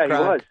 I think he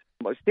was.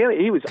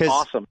 Stanley, he was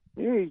awesome.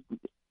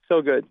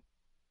 So good.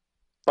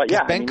 But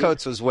yeah, Ben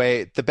Coates was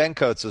way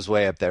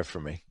up there for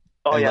me.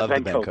 Oh, I yeah, love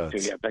Ben Ben Coates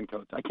Coates. too. Yeah, Ben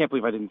Coates. I can't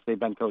believe I didn't say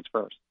Ben Coates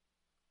first.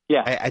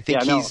 Yeah, I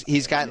think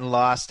he's gotten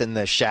lost in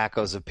the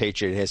shackles of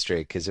Patriot history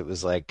because it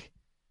was like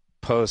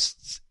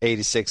post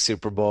 '86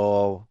 Super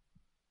Bowl,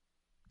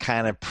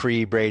 kind of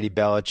pre Brady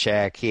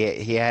Belichick.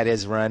 He had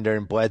his run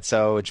during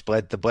Bledsoe,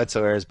 the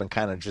Bledsoe era has been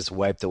kind of just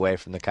wiped away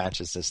from the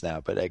consciousness now.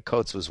 But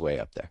Coates was way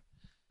up there.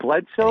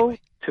 Bledsoe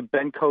to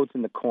Ben Coates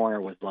in the corner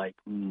was like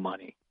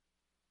money.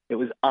 It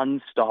was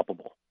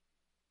unstoppable.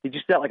 He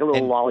just did like a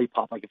little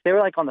lollipop. Like if they were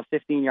like on the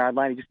 15-yard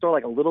line, he just throw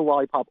like a little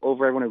lollipop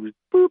over everyone. It was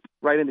boop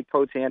right into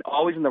Coates' hand,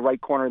 always in the right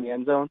corner of the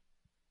end zone.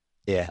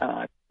 Yeah,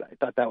 I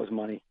thought that was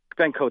money.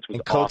 Ben Coates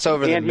was Coates awesome.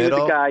 over the middle.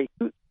 He was the guy.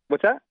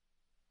 What's that?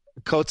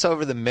 Coates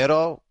over the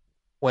middle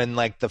when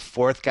like the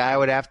fourth guy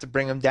would have to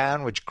bring him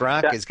down, which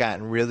Gronk has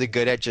gotten really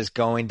good at just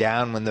going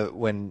down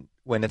when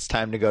it's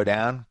time to go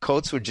down.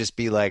 Coates would just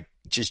be like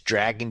just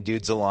dragging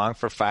dudes along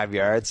for 5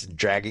 yards,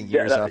 dragging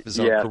years off his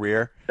own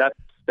career.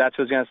 That's what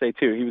I was gonna say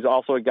too. He was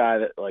also a guy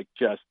that like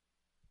just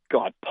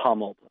got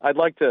pummeled. I'd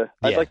like to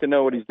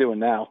know what he's doing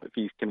now if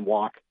he can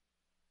walk.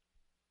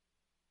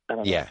 I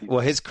don't know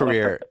well, his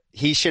career,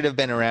 he should have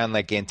been around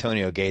like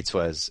Antonio Gates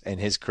was, and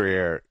his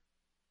career,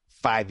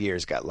 5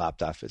 years got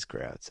lopped off his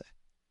career, I would say.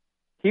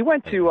 He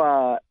went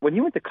to when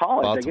he went to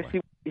college. Baltimore. I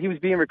guess he was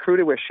being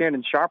recruited where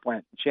Shannon Sharp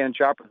went. Shannon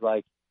Sharp was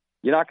like,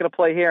 "You're not going to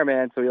play here,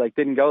 man." So he like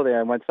didn't go there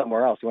and went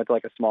somewhere else. He went to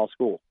like a small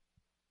school.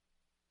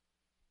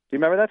 Do you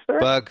remember that story?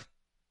 Bug,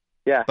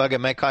 I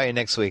might call you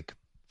next week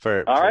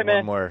for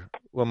man.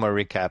 one more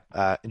recap.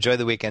 Enjoy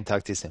the weekend.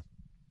 Talk to you soon.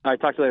 All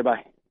right, talk to you later.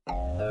 Bye.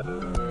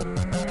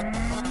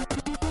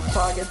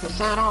 Target to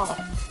sign off.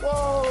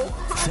 Whoa!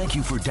 Thank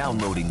you for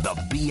downloading the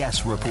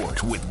BS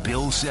Report with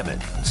Bill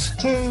Simmons.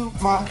 Too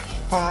much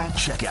fun.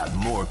 Check out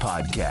more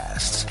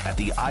podcasts at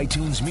the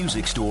iTunes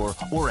Music Store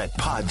or at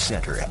Pod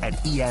Center at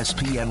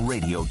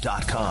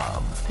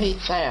ESPNRadio.com.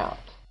 Peace out.